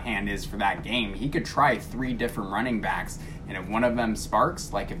hot hand is for that game. He could try 3 different running backs, and if one of them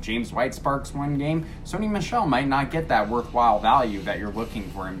sparks, like if James White sparks one game, Sony Michel might not get that worthwhile value that you're looking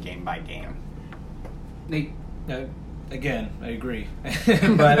for him game by game. Nate. Again, I agree.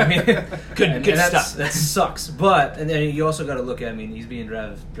 But I mean, good stuff. That sucks. But and then you also got to look at. He's being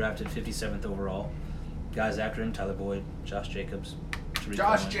drafted 57th overall. Guys after him: Tyler Boyd, Josh Jacobs,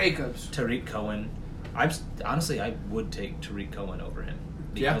 Tariq Cohen. I would take Tariq Cohen over him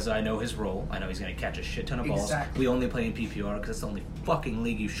because I know his role. I know he's going to catch a shit ton of balls. Exactly. We only play in PPR because it's the only fucking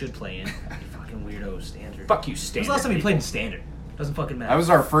league you should play in. You fucking weirdo standard. Fuck you, When's standard. the last time you people. played in standard? Doesn't fucking matter. That was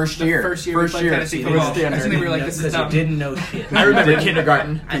our first year. First year we played fantasy football. Standard. And we were like, this is because you dumb. didn't know shit. I remember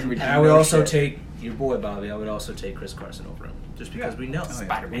kindergarten. And I would also take your boy Bobby. I would also take Chris Carson over him, just because we know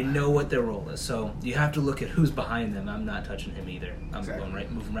we know what their role is. So you have to look at who's behind them. I'm not touching him either. I'm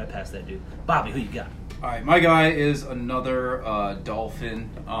moving right past that dude. Bobby, who you got? All right, my guy is another Dolphin,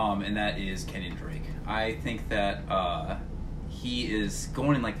 and that is Kenyon Drake. I think that he is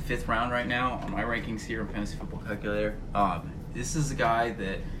going in like the 5th round right now on my rankings here in Fantasy Football Calculator. This is a guy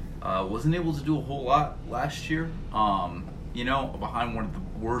that wasn't able to do a whole lot last year. Behind one of the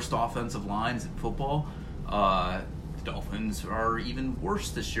worst offensive lines in football. The Dolphins are even worse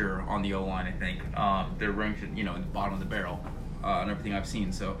this year on the O-line, I think. They're ranked in the bottom of the barrel on everything I've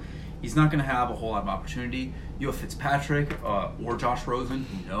seen. So he's not going to have a whole lot of opportunity. You have Fitzpatrick or Josh Rosen,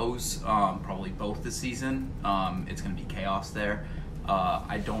 who knows? Probably both this season. It's going to be chaos there.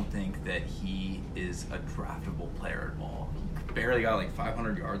 I don't think that he is a draftable player at all. He barely got like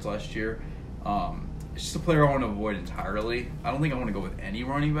 500 yards last year. It's just a player I want to avoid entirely. I don't think I want to go with any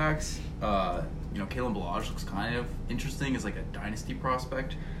running backs. Kalen Ballage looks kind of interesting as like a dynasty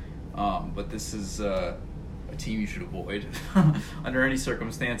prospect. But this is a team you should avoid under any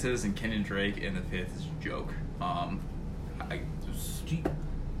circumstances, and Kenyon Drake in the 5th is a joke.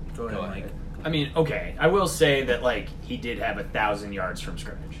 Go ahead, Mike. I mean, okay, I will say that he did have 1,000 yards from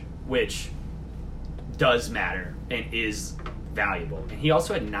scrimmage, which does matter and is valuable. And he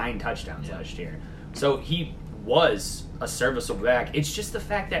also had 9 touchdowns last year. So he was a serviceable back. It's just the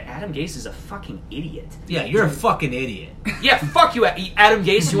fact that Adam Gase is a fucking idiot. Yeah, you're a fucking idiot. Yeah, fuck you, Adam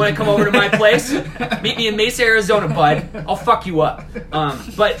Gase. You want to come over to my place? Meet me in Mesa, Arizona, bud. I'll fuck you up.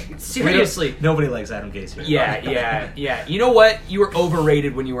 But seriously, Nobody likes Adam Gase here. yeah. You know what? You were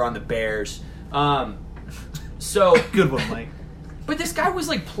overrated when you were on the Bears. So Good one, Mike. But this guy was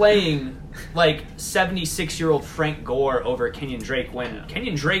like playing like 76-year-old Frank Gore over Kenyon Drake when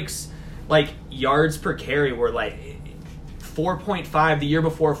Kenyon Drake's like yards per carry were like 4.5 the year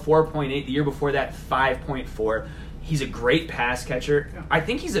before, 4.8 the year before that, 5.4. He's a great pass catcher. I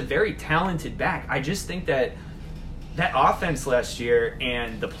think he's a very talented back. I just think that offense last year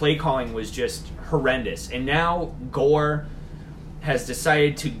and the play calling was just horrendous. And now Gore has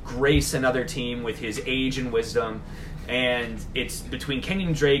decided to grace another team with his age and wisdom. And it's between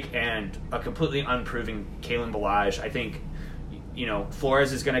Kenyon Drake and a completely unproven Kalen Ballage. I think,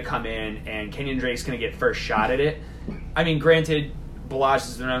 Flores is going to come in and Kenyon Drake's going to get first shot at it. I mean, granted, Ballage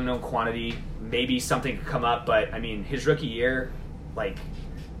is an unknown quantity. Maybe something could come up, but, I mean, his rookie year, like,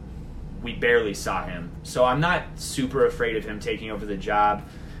 we barely saw him. So I'm not super afraid of him taking over the job.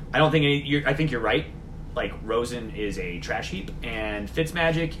 I think you're right. Like, Rosen is a trash heap, and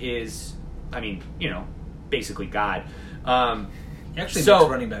Fitzmagic is, basically God. Actually, so- makes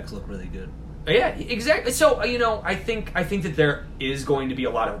running backs look really good. Yeah, exactly. So, I think that there is going to be a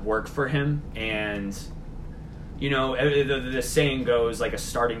lot of work for him, and, the saying goes, like, a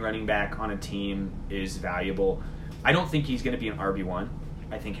starting running back on a team is valuable. I don't think he's going to be an RB1.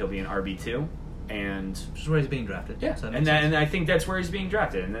 I think he'll be an RB2, and... Which is where he's being drafted. Yeah, So that and makes sense. I think that's where he's being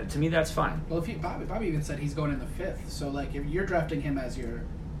drafted, and to me, that's fine. Well, Bobby even said he's going in the 5th. So, like, if you're drafting him as your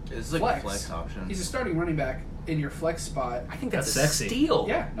It's like a flex option. he's a starting running back in your flex spot. I think that's That's a sexy. steal.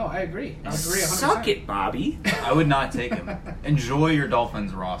 Yeah, no, I agree. I agree 100%. Suck it, Bobby. I would not take him. Enjoy your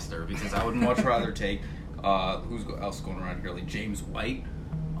Dolphins roster because I would much rather take who's else going around here, like James White,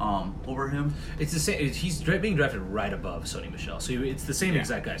 over him. It's the same. He's being drafted right above Sony Michel. So it's the same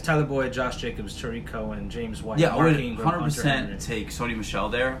exact guys: Tyler Boyd, Josh Jacobs, Tariq Cohen, James White. Yeah, I Mark would Ingram, Hunter Henry. 100% take Sony Michel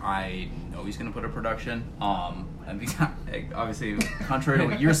there. I know he's going to put up production. And obviously, contrary to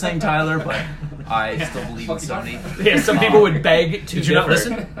what you're saying, Tyler, but I still believe in Sony. Yeah, some people would beg to Did you not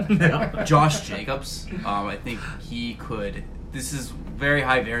differ. listen? No. Josh Jacobs, I think he could. This is very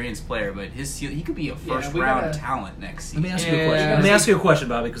high variance player, but he could be a first we round gotta- talent next Let me season. ask you a Yeah. question. Let me ask you a question,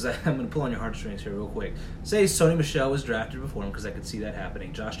 Bobby, because I'm going to pull on your heartstrings here real quick. Say Sony Michel was drafted before him, because I could see that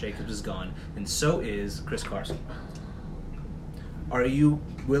happening. Josh Jacobs is gone, and so is Chris Carson. Are you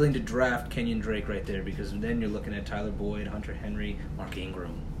willing to draft Kenyon Drake right there? Because then you're looking at Tyler Boyd, Hunter Henry, Mark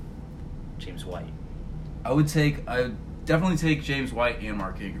Ingram, James White. I would definitely take James White and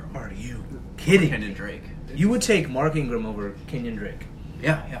Mark Ingram. Are you kidding Kenyon me? Drake. You would take Mark Ingram over Kenyon Drake.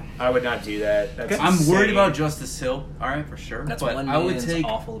 Yeah. I would not do that. That's I'm worried insane. about Justice Hill. All right, for sure. That's but one I would man's take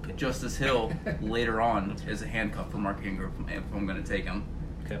awful opinion. Justice Hill later on as a handcuff for Mark Ingram if I'm going to take him.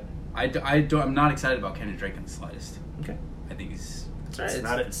 Okay. I'm not excited about Kenyon Drake in the slightest. Okay. I think he's It's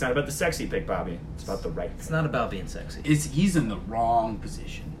not about the sexy pick, Bobby. It's about the right It's pick. not about being sexy. he's in the wrong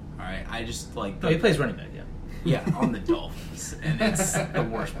position. All right, I just like No, he plays running back, yeah. yeah on the Dolphins, and it's the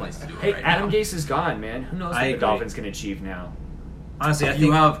worst place to do it Hey, right Adam now. Gase is gone, man. Who knows what I the agree. Dolphins can achieve now? Honestly, I If think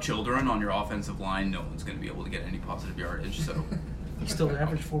you have children on your offensive line, no one's going to be able to get any positive yardage. So he still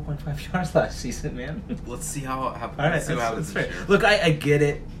averaged 4.5 yards last season, man. let's see how All right, let's see what happens that's this fair. year. Look, I get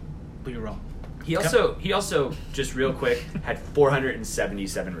it, but you're wrong. He also just real quick had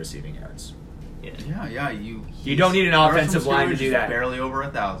 477 receiving yards. Yeah. You don't need an yards from offensive line to scrimmage do is that. Barely over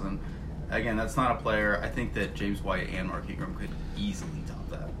 1,000. Again, that's not a player. I think that James White and Mark Ingram could easily top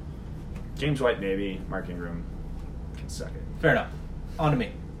that. James White maybe. Mark Ingram can suck it. Fair enough. On to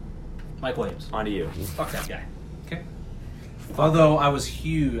me. Mike Williams. On to you. Fuck that guy. Okay. Although I was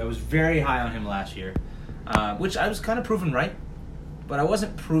very high on him last year, which I was kind of proven right, but I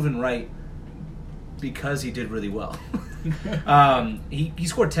wasn't proven right because he did really well. He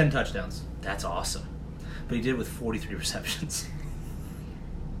scored 10 touchdowns. That's awesome. But he did it with 43 receptions.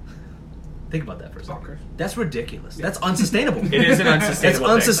 Think about that for a second. Fucker. That's ridiculous. That's unsustainable. It is an unsustainable It's thing.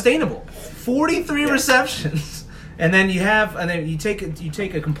 unsustainable. 43 receptions. And then you take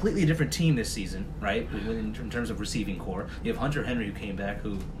a completely different team this season, right? In terms of receiving core, you have Hunter Henry who came back,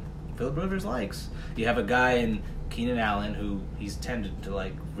 who Philip Rivers likes. You have a guy in Keenan Allen who he's tended to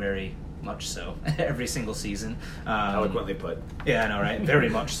like very much so every single season. Eloquently put. Yeah, I know, right? Very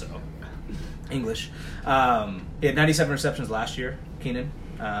much so. English. He had 97 receptions last year, Keenan.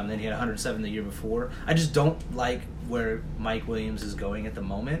 Then he had 107 the year before. I just don't like where Mike Williams is going at the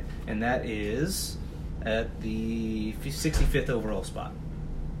moment, and that is at the 65th overall spot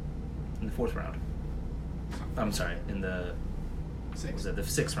in the 4th round. I'm sorry, in the Six. the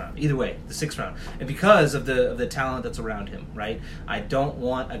 6th round. Either way, the 6th round. And because of the talent that's around him, right? I don't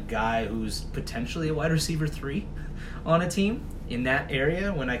want a guy who's potentially a wide receiver 3 on a team in that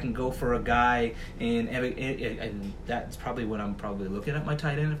area when I can go for a guy and that's probably when I'm probably looking at my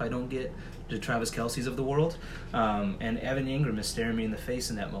tight end if I don't get the Travis Kelce's of the world. And Evan Ingram is staring me in the face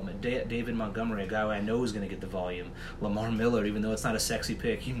in that moment. David Montgomery, a guy who I know is going to get the volume. Lamar Miller, even though it's not a sexy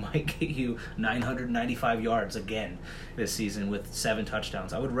pick, he might get you 995 yards again this season with 7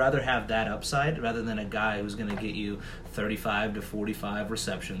 touchdowns. I would rather have that upside rather than a guy who's going to get you 35 to 45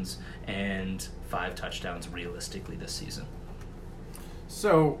 receptions and 5 touchdowns realistically this season.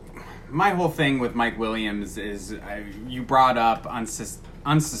 So, my whole thing with Mike Williams is you brought up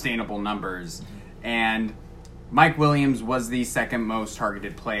unsustainable numbers, and Mike Williams was the second most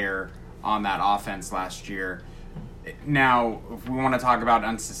targeted player on that offense last year. Now, if we want to talk about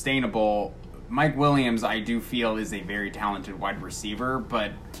unsustainable, Mike Williams, I do feel, is a very talented wide receiver,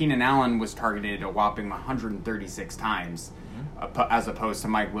 but Keenan Allen was targeted a whopping 136 times, as opposed to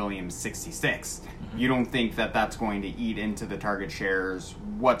Mike Williams' 66. You don't think that that's going to eat into the target shares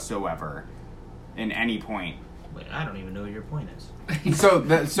whatsoever in any point? Wait, I don't even know what your point is. So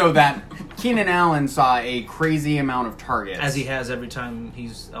that Keenan Allen saw a crazy amount of targets. As he has every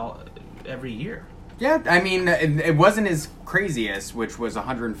year. Yeah, I mean, it wasn't his craziest, which was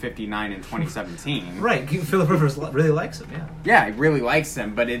 159 in 2017. Right, Philip Rivers really likes him, yeah. Yeah, he really likes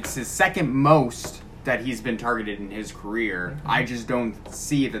him, but it's his second most that he's been targeted in his career. I just don't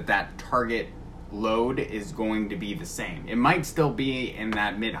see that target load is going to be the same. It might still be in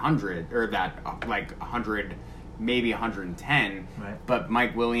that mid-100, or that, 100, maybe 110, right. But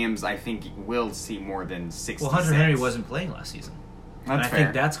Mike Williams, I think, will see more than 66. Well, Hunter Henry wasn't playing last season. That's I fair.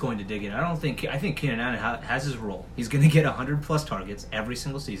 think that's going to dig in. I think Keenan Allen has his role. He's going to get 100-plus targets every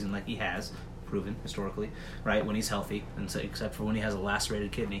single season like he has, proven historically, right, when he's healthy, and so, except for when he has a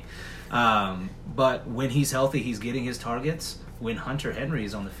lacerated kidney. But when he's healthy, he's getting his targets. When Hunter Henry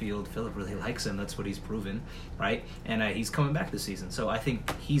is on the field, Philip really likes him. That's what he's proven, right? And he's coming back this season. So I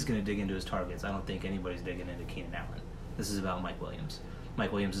think he's going to dig into his targets. I don't think anybody's digging into Keenan Allen. This is about Mike Williams.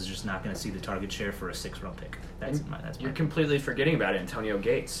 Mike Williams is just not going to see the target share for a 6th-round pick. That's You're completely forgetting about Antonio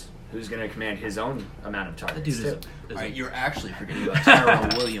Gates, who's going to command his own amount of targets. That dude is All right, you're actually forgetting about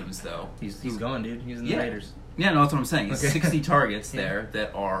Tyrell Williams, though. he's going, dude. He's in the Raiders. Yeah, no, that's what I'm saying. It's Okay. 60 targets Yeah. there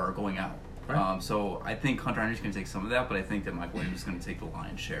that are going out. Right. So I think Hunter Henry's going to take some of that, but I think that Mike Williams is going to take the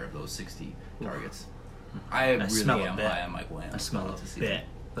lion's share of those 60 targets. I smell really a am bit. high on Mike Williams. I smell this a season. bit.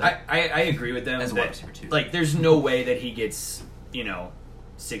 But I agree with them. As a that, wide receiver, too. Like, there's no way that he gets,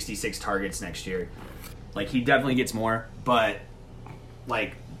 66 targets next year. Like, he definitely gets more, but,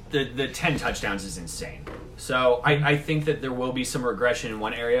 like, the 10 touchdowns is insane. So I think that there will be some regression in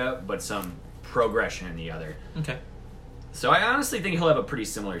one area, but some progression in the other. okay. So I honestly think he'll have a pretty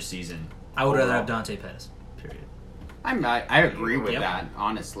similar season. I would rather overall. have Dante Pettis, period. I agree with Yep. that,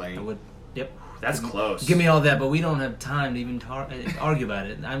 honestly. I would. Yep. That's close. Give me all that, but we don't have time to even argue about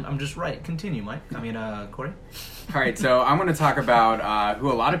it. I'm just right. Continue, Mike. Corey. All right, so I'm going to talk about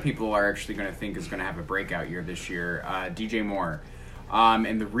who a lot of people are actually going to think is going to have a breakout year this year, DJ Moore.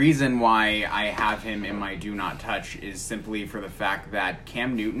 And the reason why I have him in my do not touch is simply for the fact that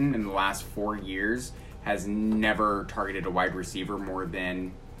Cam Newton in the last 4 years has never targeted a wide receiver more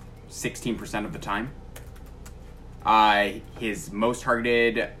than 16% of the time. His most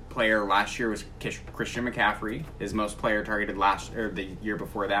targeted player last year was Christian McCaffrey. His most player targeted the year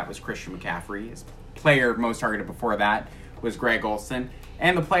before that was Christian McCaffrey. His player most targeted before that was Greg Olsen.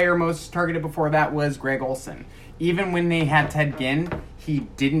 And the player most targeted before that was Greg Olsen. Even when they had Ted Ginn, he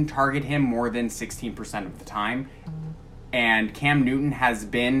didn't target him more than 16% of the time. And Cam Newton has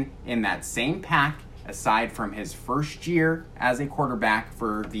been in that same pack, aside from his first year as a quarterback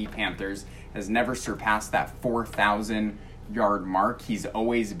for the Panthers, has never surpassed that 4,000-yard mark. He's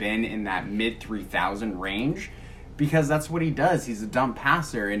always been in that mid-3,000 range because that's what he does. He's a dump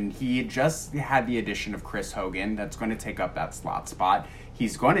passer, and he just had the addition of Chris Hogan that's going to take up that slot spot.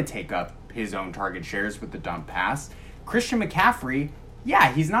 He's going to take up his own target shares with the dump pass. Christian McCaffrey,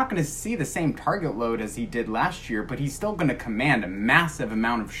 yeah, he's not going to see the same target load as he did last year, but he's still going to command a massive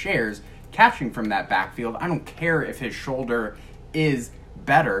amount of shares catching from that backfield. I don't care if his shoulder is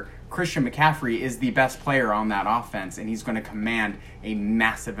better. Christian McCaffrey is the best player on that offense, and he's going to command a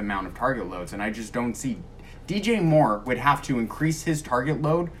massive amount of target loads. And I just don't see... DJ Moore would have to increase his target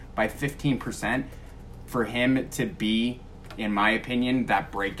load by 15% for him to be, in my opinion,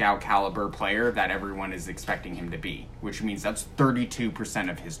 that breakout caliber player that everyone is expecting him to be, which means that's 32%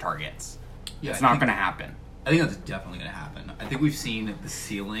 of his targets. Yeah, It's I not think- going to happen. I think that's definitely going to happen. I think we've seen the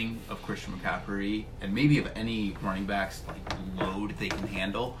ceiling of Christian McCaffrey and maybe of any running backs like load they can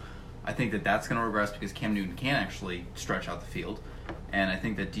handle. I think that that's going to regress because Cam Newton can actually stretch out the field, and I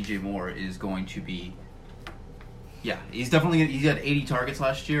think that DJ Moore is going to be. Yeah, he's definitely. He had 80 targets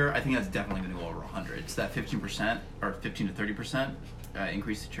last year. I think that's definitely going to go over 100. It's that 15% or 15 to 30%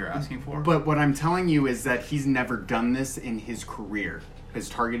 increase that you're asking for. But what I'm telling you is that he's never done this in his career. Has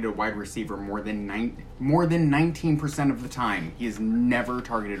targeted a wide receiver more than 19% of the time. He has never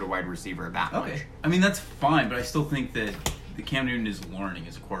targeted a wide receiver that much. I mean, that's fine, but I still think that the Cam Newton is learning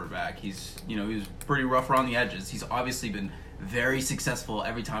as a quarterback. He's pretty rough around the edges. He's obviously been very successful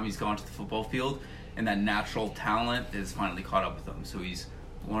every time he's gone to the football field, and that natural talent has finally caught up with him. So he's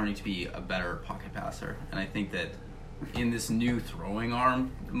learning to be a better pocket passer. And I think that in this new throwing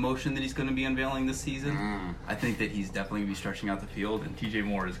arm motion that he's going to be unveiling this season, I think that he's definitely going to be stretching out the field, and TJ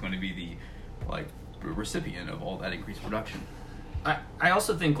Moore is going to be the recipient of all that increased production. I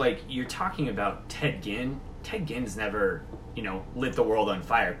also think, you're talking about Ted Ginn. Ted Ginn's never, lit the world on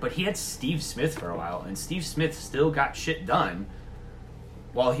fire, but he had Steve Smith for a while, and Steve Smith still got shit done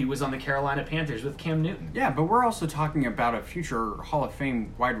while he was on the Carolina Panthers with Cam Newton. Yeah, but we're also talking about a future Hall of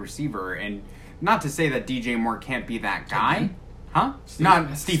Fame wide receiver, and not to say that DJ Moore can't be that guy. Huh?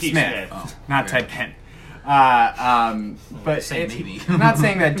 Not Steve Smith. Oh, not okay. Ted Penn. But maybe. I'm not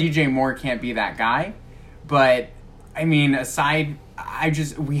saying that DJ Moore can't be that guy, but I mean,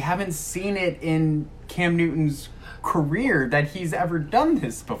 we haven't seen it in Cam Newton's career that he's ever done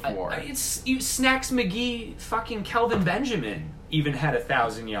this before. Snacks McGee, fucking Kelvin Benjamin even had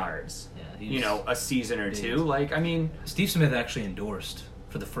 1,000 yards. Yeah, a season or two. Steve Smith actually endorsed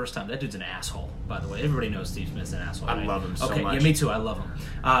for the first time. That dude's an asshole, by the way. Everybody knows Steve Smith's an asshole. I right? love him so okay, much. Yeah, me too. I love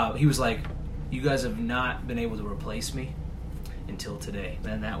him. He was like, "You guys have not been able to replace me until today."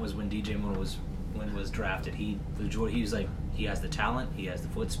 And that was when DJ Moore was drafted. He was like, he has the talent, he has the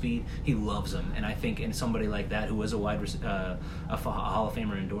foot speed, he loves him, and I think in somebody like that who was a Hall of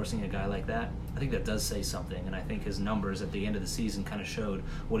Famer endorsing a guy like that, I think that does say something. And I think his numbers at the end of the season kind of showed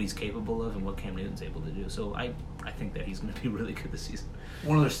what he's capable of and what Cam Newton's able to do. So I think that he's going to be really good this season.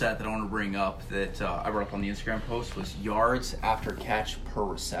 One other stat that I want to bring up that I brought up on the Instagram post was yards after catch per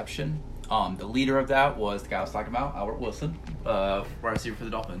reception. The leader of that was the guy I was talking about, Albert Wilson, wide receiver for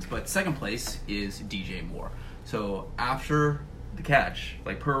the Dolphins. But second place is DJ Moore. So after the catch,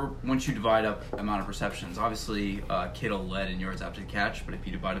 once you divide up amount of receptions, obviously Kittle led in yards after the catch, but if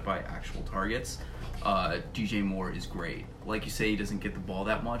you divide it by actual targets, DJ Moore is great. Like you say, he doesn't get the ball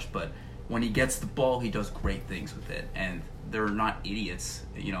that much, but when he gets the ball, he does great things with it. And they're not idiots,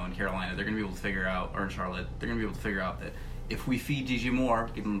 in Carolina. They're going to be able to figure out, or in Charlotte, they're going to be able to figure out that if we feed DJ Moore,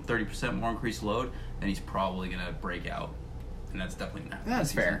 give him 30% more increased load, then he's probably going to break out. And that's definitely going to happen.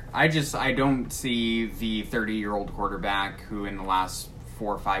 That's fair. I don't see the 30-year-old quarterback who in the last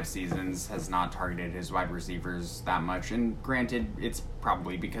 4 or 5 seasons has not targeted his wide receivers that much. And granted, it's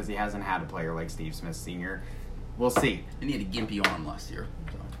probably because he hasn't had a player like Steve Smith Sr. We'll see. And he had a gimpy arm last year.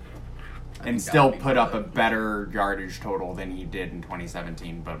 So and still put up a better yardage total than he did in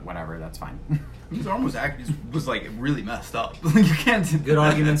 2017, but whatever, that's fine. His arm was really messed up. You can't. Good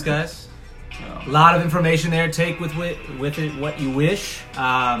arguments, guys. A lot of information there. Take with it what you wish.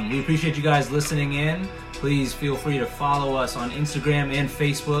 We appreciate you guys listening in. Please feel free to follow us on Instagram and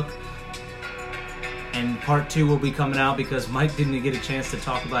Facebook. And part 2 will be coming out because Mike didn't get a chance to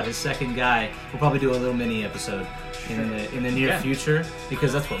talk about his second guy. We'll probably do a little mini episode in the near future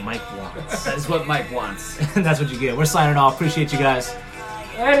because that's what Mike wants. That is what Mike wants. And that's what you get. We're signing off. Appreciate you guys.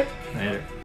 Later. Later.